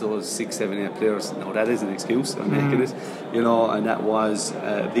lost those 6, 7, 8 players. No, that is an excuse. I'm making it. And that was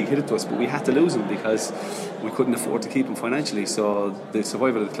a big hit to us. But we had to lose them because we couldn't afford to keep them financially. So the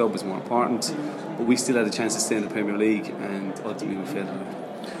survival of the club was more important. But we still had a chance to stay in the Premier League, and ultimately we failed.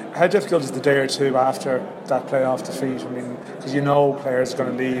 How difficult is the day or two after that playoff defeat? I mean, because players are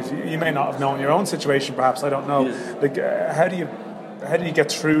going to leave. You may not have known your own situation, perhaps. I don't know. Yeah. How do you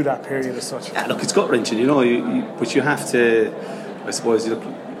get through that period as such? Yeah, look, it's gut wrenching, but you have to. I suppose look,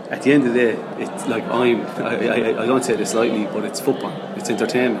 at the end of the day, it's like I don't say this lightly, but it's football. It's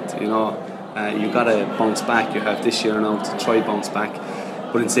entertainment. You got to bounce back. You have this year now to try bounce back.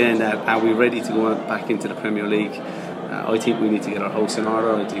 But in saying that, are we ready to go back into the Premier League? I think we need to get our house in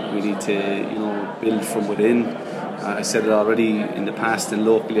order. I think we need to, build from within. I said it already in the past, and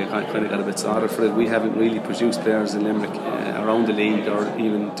locally I kind of got a bit sorry for it. We haven't really produced players in Limerick around the league, or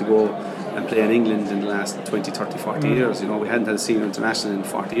even to go and play in England in the last 20, 30, 40 years. We hadn't had a senior international in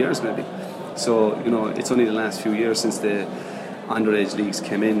 40 years maybe. So, it's only the last few years since the underage leagues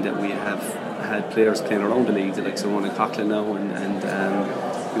came in that we have had players playing around the league, like Ronan Coughlin now, and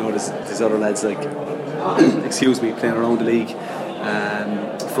there's other lads like playing around the league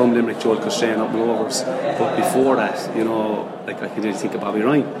from Limerick, Joel Custrain up the Rovers. But before that, I can just think of Bobby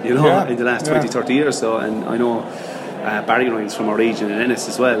Ryan, in the last 20, 30 years. So, and I know Barry Ryan's from our region in Ennis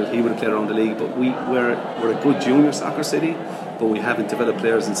as well. He would have played around the league, but we're a good junior soccer city, but we haven't developed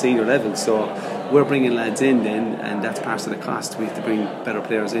players in senior level. So we're bringing lads in then, and that's part of the cost. We have to bring better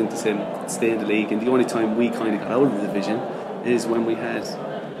players in to stay in the league. And the only time we kind of got out of the division is when we had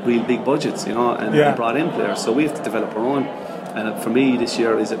real big budgets, and brought in players. So we have to develop our own. And for me, this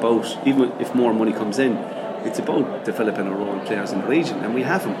year is about, even if more money comes in, it's about developing our own players in the region, and we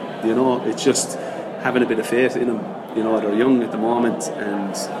have them. It's just having a bit of faith in them. They're young at the moment,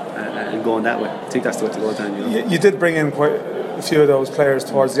 and going that way. I think that's the way to go down. You did bring in quite a few of those players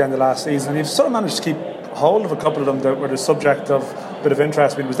towards the end of last season, and you've sort of managed to keep hold of a couple of them that were the subject of a bit of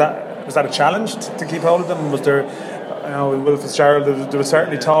interest. I mean, was that a challenge to keep hold of them? Was there? Will Fitzgerald, there was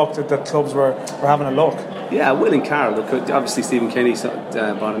certainly talk that clubs were having a look. Yeah, Will and Carl. Look, obviously Stephen Kenny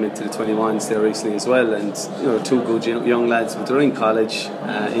brought him into the 21s there recently as well, and two good young lads, but they're in college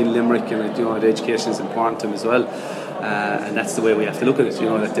in Limerick, and the education is important to them as well, and that's the way we have to look at it.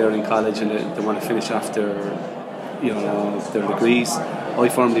 That they're in college and they want to finish off their degrees. I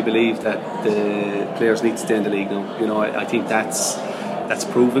firmly believe that the players need to stay in the league now. I think that's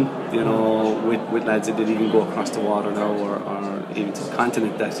proven, with lads that didn't even go across the water now, or even to the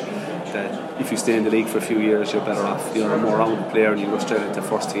continent, that if you stay in the league for a few years, you're better off. You're a more rounded player and you go straight into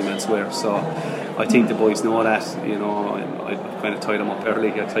first team elsewhere. So I think the boys know that. I kind of tied them up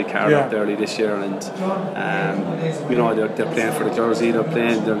early. I tied Carl up early this year, and they're playing for the jersey.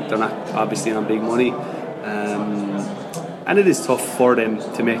 They're not obviously on big money. And it is tough for them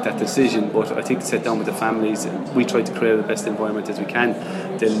to make that decision, but I think to sit down with the families, we try to create the best environment as we can.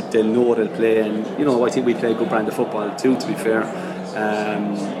 They'll know they'll play, and I think we play a good brand of football too, to be fair.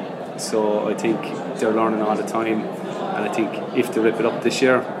 So I think they're learning all the time, and I think if they rip it up this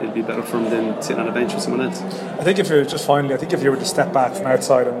year, it'll be better for them than sitting on a bench with someone else. I think if you were to step back from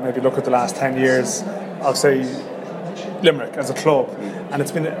outside and maybe look at the last 10 years, I'll say Limerick as a club, and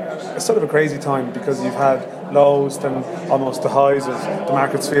it's been a sort of a crazy time because you've had lows than almost the highs of the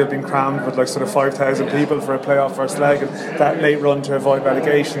Macclesfield being crammed with like sort of 5,000 people for a playoff first leg, and that late run to avoid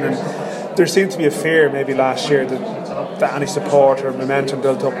relegation. And there seemed to be a fear maybe last year that any support or momentum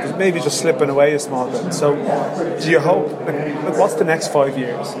built up was maybe just slipping away a small bit. So do you hope, like what's the next 5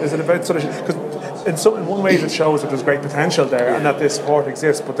 years? Is it about sort of, because in one way it shows that there's great potential there and that this support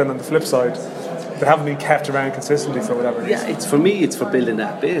exists, but then on the flip side they haven't been kept around consistently for whatever reason. Yeah, it's for me, it's for building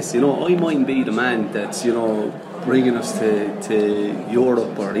that base. You know, I mightn't be the man that's, you know, bringing us to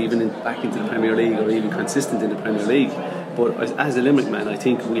Europe or even back into the Premier League or even consistent in the Premier League. But as a Limerick man, I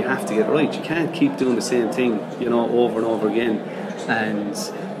think we have to get it right. You can't keep doing the same thing, you know, over and over again and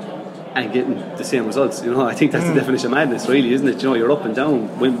getting the same results. You know, I think that's the definition of madness, really, isn't it? You know, you're up and down.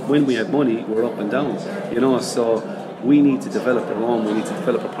 When we have money, we're up and down. You know, so we need to develop our own. We need to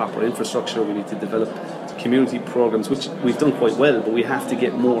develop a proper infrastructure. We need to develop community programs, which we've done quite well, but we have to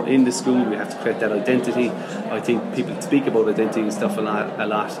get more in the school. We have to create that identity. I think people speak about identity and stuff a lot,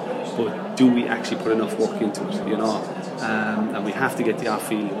 but do we actually put enough work into it? You know, and we have to get the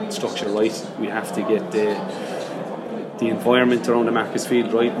off-field structure right. We have to get the environment around the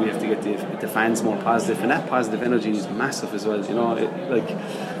Macclesfield right. We have to get the fans more positive, and that positive energy is massive as well. You know,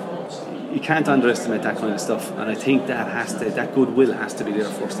 you can't underestimate that kind of stuff, and I think that goodwill has to be there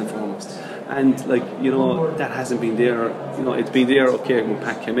first and foremost. And like, you know, that hasn't been there. You know, it's been there. Okay, when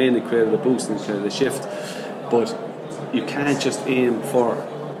Pat came in, it created a boost and created a shift, but you can't just aim for,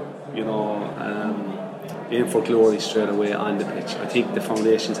 you know, glory straight away on the pitch. I think the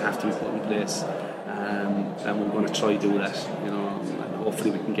foundations have to be put in place, and we're going to try to do that. You know, and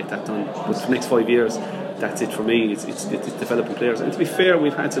hopefully we can get that done. But for the next 5 years, that's it for me. It's developing players, and to be fair,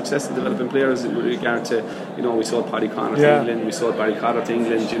 we've had success in developing players in regard to, you know, we sold Paddy Connor to England, we sold Barry Cotter to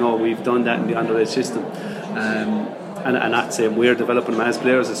England. You know, we've done that in the underage system, and not saying we're developing them as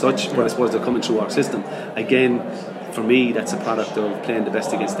players as such, but I suppose they're coming through our system. Again, for me, that's a product of playing the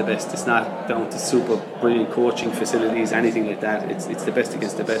best against the best. It's not down to super brilliant coaching facilities, anything like that. It's the best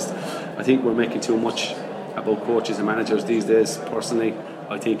against the best. I think we're making too much about coaches and managers these days. Personally,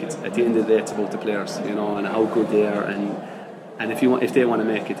 I think it's, at the end of the day, it's about the players, you know, and how good they are, and if they want to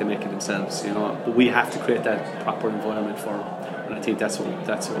make it, they make it themselves, you know. But we have to create that proper environment for them, and I think that's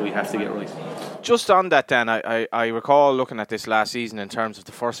what we have to get right. Just on that then, I recall looking at this last season in terms of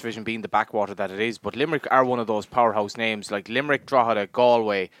the First Division being the backwater that it is, but Limerick are one of those powerhouse names, like Limerick, Drogheda,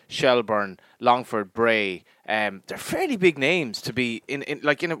 Galway, Shelburne, Longford, Bray. They're fairly big names to be in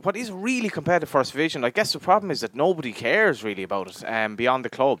what is a really competitive First Division. I guess the problem is that nobody cares really about it beyond the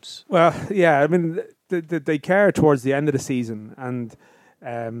clubs. Well, yeah, I mean, they care towards the end of the season, and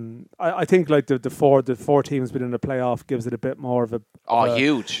I think like the four teams within the playoff gives it a bit more of a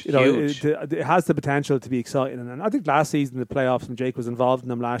huge, you know, huge. It has the potential to be exciting, and I think last season the playoffs, and Jake was involved in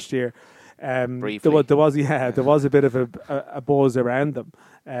them last year. There was a bit of a buzz around them.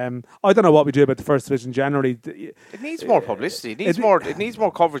 I don't know what we do about the First Division generally. It needs more publicity. It needs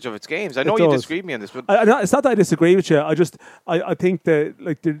more coverage of its games. I know you disagree with me on this, but it's not that I disagree with you. I think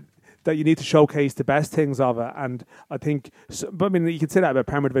that that you need to showcase the best things of it, and I think. But I mean, you can say that about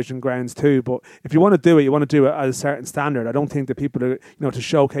Premier Division grounds too. But if you want to do it, you want to do it at a certain standard. I don't think that people are, you know, to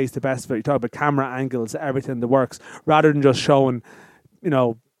showcase the best of it. You talk about camera angles, everything that works, rather than just showing, you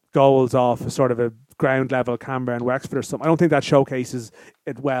know, goals off a sort of a ground level camera in Wexford or something. I don't think that showcases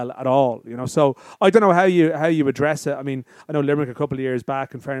it well at all, you know. So I don't know how you address it. I mean, I know Limerick a couple of years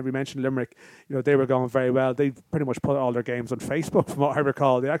back, and we mentioned Limerick, you know, they were going very well. They pretty much put all their games on Facebook, from what I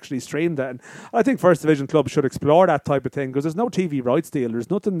recall. They actually streamed it, and I think First Division clubs should explore that type of thing, because there's no TV rights deal. There's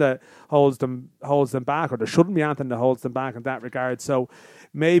nothing that holds them back, or there shouldn't be anything that holds them back in that regard. So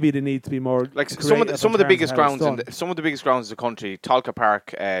maybe they need to be more like some of the biggest grounds in the country. Tolka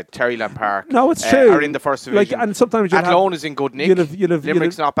Park, Terryland Park. No, it's true. Are in the First Division. Like, and sometimes Athlone is in good nick.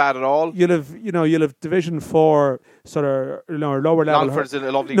 Limerick's not bad at all. You'll have Division 4 sort of, you know, lower level. Longford's in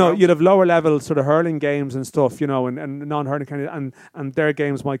a lovely No, ground. you'll have lower level sort of hurling games and stuff, you know, and non-hurling kind of, and their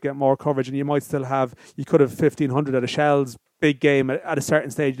games might get more coverage, and you could have 1,500 at a Shell's big game at a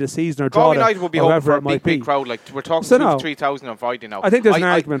certain stage of the season, or Galway United will be hoping for a big crowd. Like, we're talking 2,000 to 3,000 on Friday now. I think there's an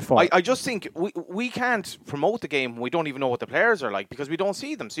argument for it. I just think we can't promote the game. We don't even know what the players are like because we don't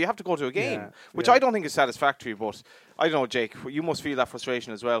see them. So you have to go to a game, which I don't think is satisfactory. But I don't know, Jake, you must feel that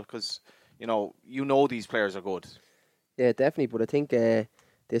frustration as well, because you know these players are good. Yeah, definitely. But I think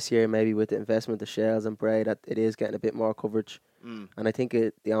this year, maybe with the investment of Shells and Bray, that it is getting a bit more coverage. And I think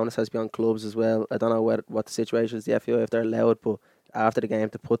the onus has to be on clubs as well. I don't know what the situation is, the FAI, if they're allowed, but after the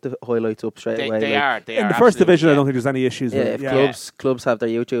game to put the highlights up straight away. They are. In the First Division, I don't think there's any issues with it. If clubs have their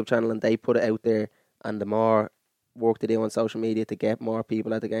YouTube channel and they put it out there, and the more work to do on social media to get more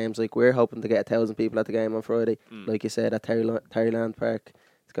people at the games. Like, we're hoping to get 1,000 people at the game on Friday. Like you said, at Terryland Park,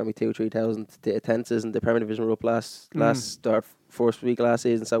 it's going to be 2,000-3,000. The attendance in the Premier Division were up first week last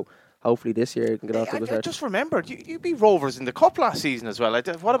season, so hopefully this year you can get off to a good I start. just remembered you beat Rovers in the Cup last season as well.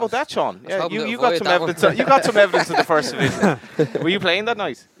 What about that, Sean? Yeah, hoping to you got avoid some that evidence. one. You got some evidence in the first division. Were you playing that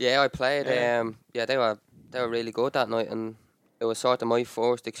night? Yeah, I played. They were really good that night, and it was sort of my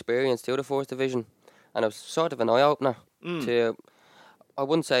first experience to the first division, and it was sort of an eye opener. To, I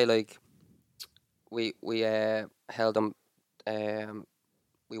wouldn't say like we held them.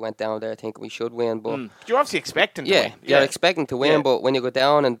 We went down there thinking we should win, but you're obviously expecting to win. You're expecting to win, but when you go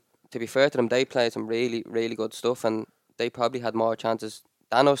down, and to be fair to them, they played some really, really good stuff, and they probably had more chances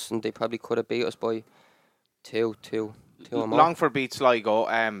than us, and they probably could have beat us by two or more. Longford beat Sligo.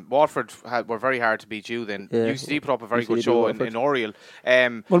 Watford were very hard to beat you then. UCD put up a very good show in Oriel.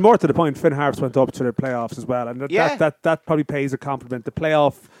 Well, more to the point, Finn Harps went up to the playoffs as well, and that probably pays a compliment. The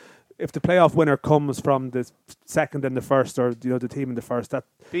playoff, if the playoff winner comes from the second and the first, or the team in the first,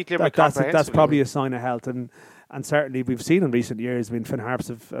 that's probably a sign of health. And certainly we've seen in recent years, I mean, Finn Harps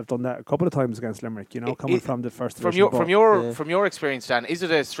have done that a couple of times against Limerick, coming from the first division. From your experience, Dan, is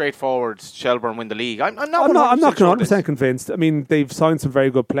it a straightforward Shelbourne win the league? I'm not 100% convinced. I mean, they've signed some very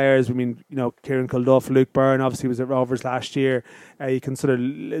good players. I mean, Kieran Kilduff, Luke Byrne, obviously was at Rovers last year. You consider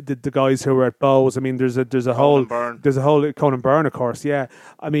the guys who were at Bows. I mean, there's a whole Conan Byrne, of course. Yeah,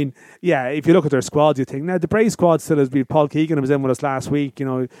 I mean, if you look at their squad, you think now the Bray squad still has been Paul Keegan, who was in with us last week.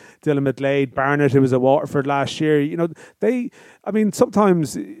 Dylan McGlade, Barnett, who was at Waterford last year.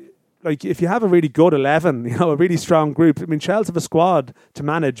 Sometimes, like, if you have a really good 11, a really strong group. I mean, Chelsea have a squad to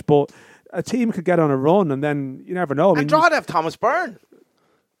manage, but a team could get on a run, and then you never know. And Drogheda have Thomas Byrne.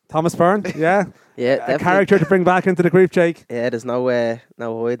 Thomas Byrne, yeah. Yeah, a character to bring back into the group, Jake. Yeah, there's no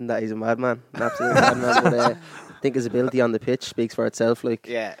hiding that he's a madman, an absolute madman. But I think his ability on the pitch speaks for itself. Like,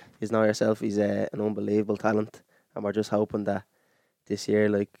 he's not yourself. He's an unbelievable talent, and we're just hoping that this year,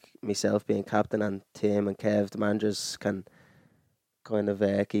 like myself being captain and Tim and Kev, the managers, can kind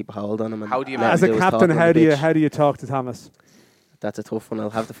of keep a hold on him. And how do you, as a captain, how do you talk to Thomas? That's a tough one. I'll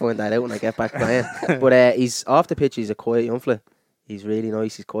have to find that out when I get back playing. But he's off the pitch. He's a quiet young fella. He's really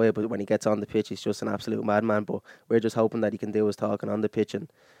nice. He's quiet, but when he gets on the pitch, he's just an absolute madman. But we're just hoping that he can do his talking on the pitch.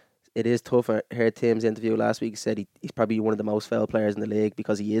 And it is tough. I heard Tim's interview last week. He said he's probably one of the most foul players in the league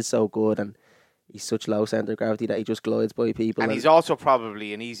because he is so good and he's such low centre of gravity that he just glides by people. And he's also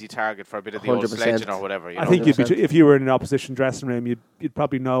probably an easy target for a bit of the old sledging or whatever. I think if you were in an opposition dressing room, you'd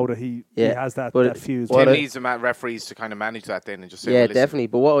probably know that he has that fuse. Tim needs the referees to kind of manage that then and just say, definitely.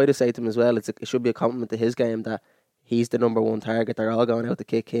 But what I'd have said to him as well, it should be a compliment to his game that he's the number one target. They're all going out to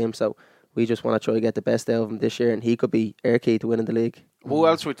kick him, so we just want to try to get the best out of him this year, and he could be our key to winning the league. Who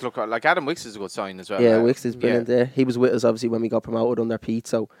else would look at? Like Adam Wicks is a good sign as well. Yeah, Wicks is brilliant there. He was with us obviously when we got promoted under Pete,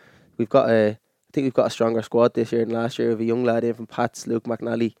 so I think we've got a stronger squad this year than last year. We have a young lad in from Pats, Luke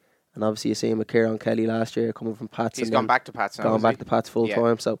McNally, and obviously you see him with Kieran Kelly last year coming from Pats. He's gone back to Pats now. Gone back to Pats full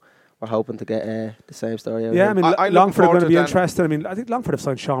time, so we're hoping to get the same story out. Yeah, I mean, Longford are going to be interested. I mean, I think Longford have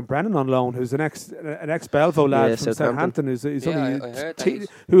signed Sean Brennan on loan, who's an ex Belvo lad from Southampton,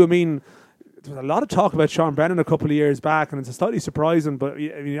 who I mean, there was a lot of talk about Sean Brennan a couple of years back, and it's slightly surprising, but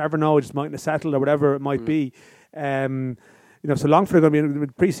you never know, it just mightn't have settled or whatever it might be. So Longford are going to be in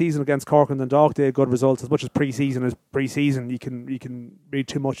pre-season against Cork and Dundalk. They had good results. As much as pre-season is pre-season, you can read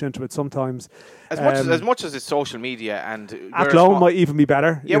too much into it sometimes. As much as it's social media and Athlone might even be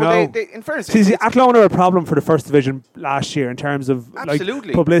see, in fairness, Athlone are a problem for the first division last year in terms of like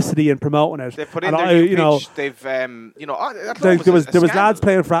publicity and promoting it. They've put in their new pitch. They've there was lads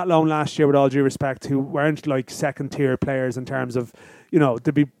playing for Athlone last year, with all due respect, who weren't like second tier players in terms of.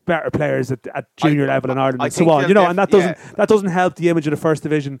 There'd be better players at junior level in Ireland and so on. And that doesn't help the image of the first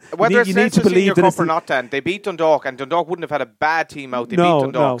division. Whether you need to believe that or not, Dan, they beat Dundalk, and Dundalk wouldn't have had a bad team out. They beat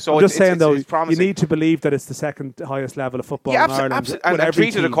Dundalk. No. So I'm just saying though, you need to believe that it's the second highest level of football in Ireland. Absolutely, and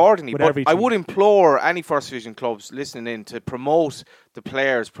treat it accordingly. But I would implore any first division clubs listening in to promote the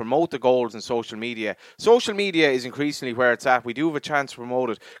players, promote the goals in social media. Social media is increasingly where it's at. We do have a chance to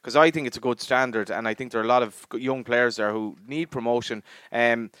promote it because I think it's a good standard, and I think there are a lot of young players there who need promotion.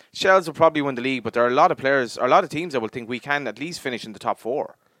 Shells will probably win the league, but there are a lot of players, or a lot of teams that will think we can at least finish in the top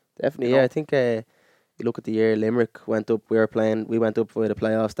four. Definitely, I think you look at the year Limerick went up. We went up for the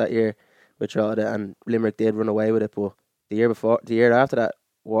playoffs that year with Drogheda, and Limerick did run away with it. But the year after that,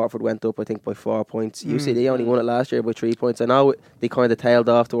 Waterford went up, I think, by 4 points. UCD only won it last year by 3 points. I know they kind of tailed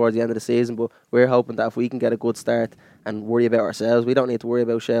off towards the end of the season, but we're hoping that if we can get a good start and worry about ourselves, we don't need to worry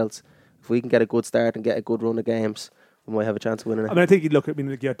about Shells. If we can get a good start and get a good run of games, we might have a chance of winning it. I mean, I think you look at,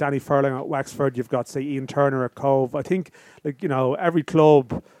 you got Danny Furlong at Wexford, you've got, say, Ian Turner at Cove. I think, every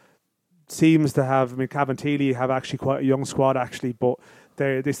club seems to have, Cavantilli have actually quite a young squad, actually, but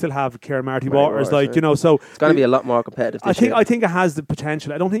they still have Kieran Marty Waters, so it's going to be a lot more competitive this year. I think it has the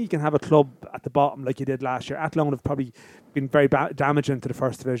potential. I don't think you can have a club at the bottom like you did last year. Athlone have probably been very damaging to the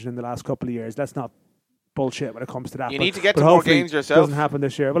first division in the last couple of years. That's not bullshit when it comes to that. You need to get to more games yourself. It doesn't happen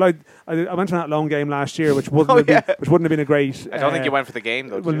this year. Well, I went to that Athlone game last year, which wouldn't have been a great. I don't think you went for the game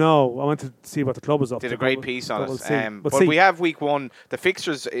though. Well, no, I went to see what the club was up to. Did a great piece on us. But we have week 1. The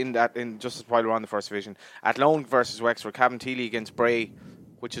fixtures in just while we're on the first division: Athlone versus Wexford, Cabinteely against Bray,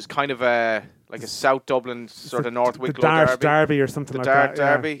 which is kind of a South Dublin sort of North Wicklow derby or something like that. The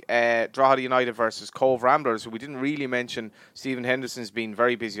Dart Derby. Drogheda United versus Cove Ramblers, who we didn't really mention. Stephen Henderson's been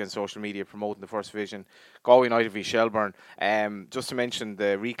very busy on social media promoting the first division. Galway United v Shelburne. Just to mention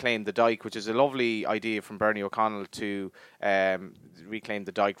the Reclaim the Dyke, which is a lovely idea from Bernie O'Connell to reclaim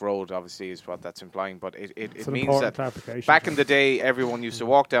the Dyke Road, obviously is what that's implying. But it means that back in the day, everyone used to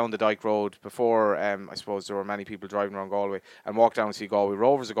walk down the Dyke Road before, I suppose, there were many people driving around Galway, and walk down and see Galway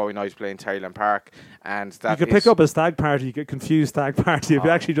Rovers or Galway United playing Terryland Park. And that you could pick up a stag party, you get confused stag party if you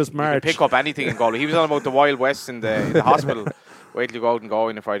actually just march. You could pick up anything in Galway. He was on about the Wild West in the hospital. Wait till you go out and go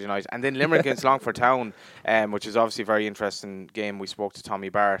on a Friday night. And then Limerick against Longford Town, which is obviously a very interesting game. We spoke to Tommy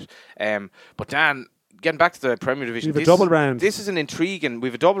Barrett. But Dan, getting back to the Premier Division, we have a double round. This is an intriguing. We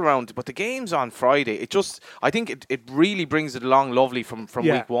have a double round, but the game's on Friday. I think it really brings it along lovely from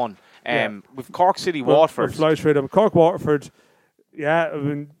week 1. With Cork City, Waterford. We'll fly through them. Cork, Waterford. Yeah,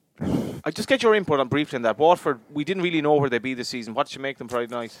 I just get your input on briefly on that. Waterford, we didn't really know where they'd be this season. What did you make them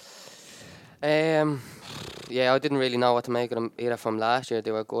Friday night? I didn't really know what to make of them either from last year.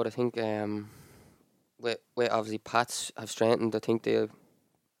 They were good. I think with obviously Pats have strengthened. I think in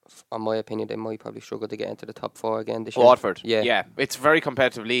my opinion, they might probably struggle to get into the top 4 again this year. Waterford, yeah. It's a very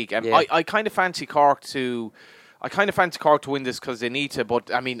competitive league. I kind of fancy Cork to win this because they need to.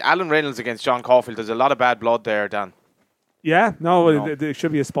 But I mean, Alan Reynolds against John Caulfield. There's a lot of bad blood there, Dan. Yeah, it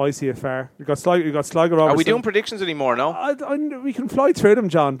should be a spicy affair. You got Sligo Robertson. Are we doing predictions anymore? No, we can fly through them,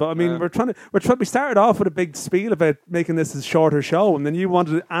 John. But I mean, we started off with a big spiel about making this a shorter show, and then you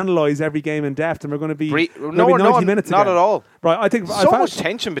wanted to analyse every game in depth, and we're going to be 90 minutes. Not again. At all. Right, I think so much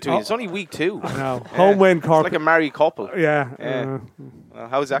tension between. It's only week 2. I know. Home win Cork. It's like a married couple. Yeah.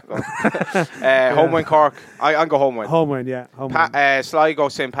 How's that going? Home win Cork. I'll go home win. Home win, yeah. Sligo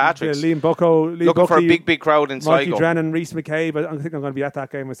St Patrick's. Liam Bucko. Looking for a big crowd in Sligo. Mikey Drennan, Reece McCabe. I think I'm going to be at that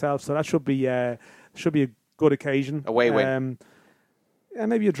game myself, so that should be a good occasion. Away win.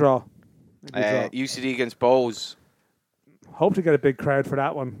 Maybe a draw. UCD against Bows. Hope to get a big crowd for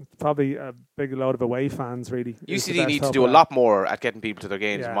that one. Probably a big load of away fans, really. UCD need to do a lot more at getting people to their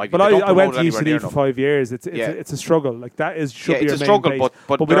games. Yeah. But I went to UCD for 5 years. It's a struggle. Like that should be our main struggle. Base.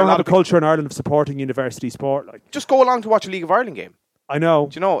 But we don't have a culture in Ireland of supporting university sport. Like just go along to watch a League of Ireland game. I know.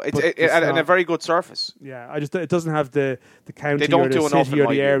 Do you know it's a very good surface. Yeah, it doesn't have the county they don't or the do city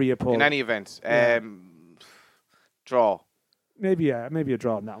or the area pull. In any event. Draw. Maybe a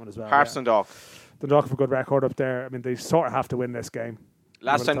draw in that one as well. Hearts and Dundalk. Dundalk have a good record up there. I mean, they sort of have to win this game.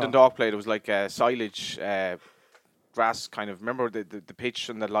 Last time Dundalk played, it was like silage grass kind of. Remember the pitch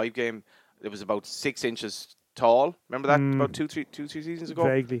in the live game? It was about 6 inches tall. Remember that about two, three seasons ago?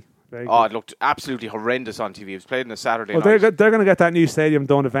 Vaguely. Oh, it looked absolutely horrendous on TV. It was played on a Saturday night. They're going to get that new stadium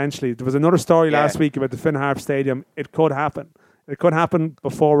done eventually. There was another story last week about the Finn Harp Stadium. It could happen. It could happen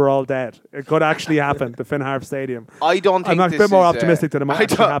before we're all dead. It could actually happen, the Finn Harp Stadium. I don't think I'm a bit more optimistic than it might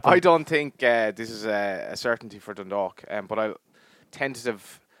actually happen. I don't think this is a certainty for Dundalk, but I'll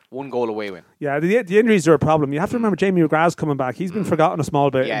tentative 1-goal away win. Yeah, the injuries are a problem. You have to remember Jamie McGrath's coming back. He's been forgotten a small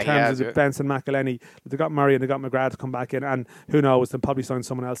bit in terms of Benson McElhenney. They got Murray and they got McGrath to come back in, and who knows, they'll probably sign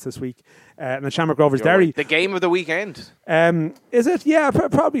someone else this week. And then Shamrock Rovers Derry. The game of the weekend. Is it? Yeah,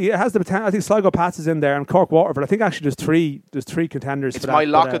 probably. It has the potential. I think Sligo Pats is in there and Cork Waterford. I think actually there's three contenders it's for that. It's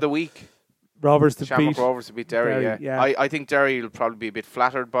my lock of the week. Shamrock Rovers to beat Derry, yeah. I think Derry will probably be a bit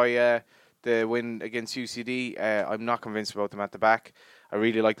flattered by the win against UCD. I'm not convinced about them at the back. I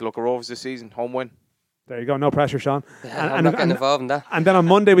really like the look of Rovers this season. Home win. There you go. No pressure, Sean. I'm not getting involved in that. And then on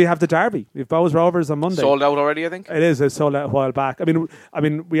Monday we have the Derby. We have Bows Rovers on Monday. Sold out already, I think. It is. It's sold out a while back. I mean,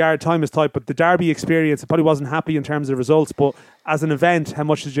 time is tight, but the Derby experience, I probably wasn't happy in terms of results, but as an event, how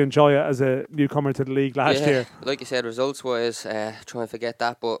much did you enjoy it as a newcomer to the league last year? Like you said, results-wise, try and forget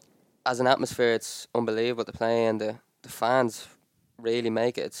that, but as an atmosphere, it's unbelievable to play, and the fans really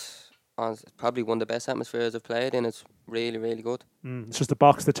make it. It's probably one of the best atmospheres I've played in. It's really, really good. It's just a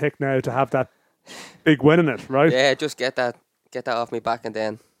box to tick now to have that big win in it, right? Yeah, just get that off me back, and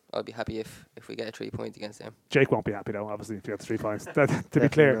then I'll be happy if we get a 3 point against them. Jake won't be happy though, obviously, if you get 3 points. To be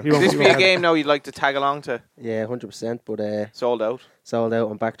clear, he won't This be a game now you'd like to tag along to? Yeah, 100%. But Sold out. sold out.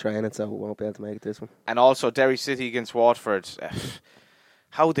 I'm back training, so we won't be able to make it this one. And also Derry City against Watford.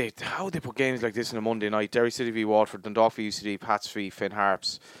 How they put games like this on a Monday night? Derry City v Watford, Dundalk v UCD, Pats v Finn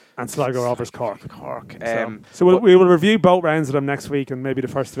Harps, and Sligo Rovers Cork. So we will review both rounds of them next week, and maybe the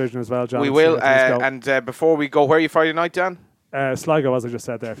first division as well, John. We will. And before we go, where are you Friday night, Dan? Sligo, as I just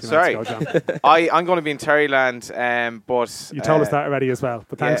said there. Sorry, John. I'm going to be in Terryland, but you told us that already as well.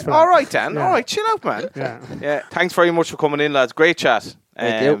 But thanks for that. All right, Dan. All right, chill out, man. Yeah. Thanks very much for coming in, lads. Great chat.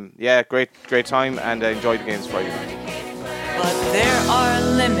 Thank you. Yeah, great time, and enjoy the games Friday night. But there are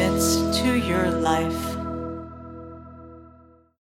limits to your life.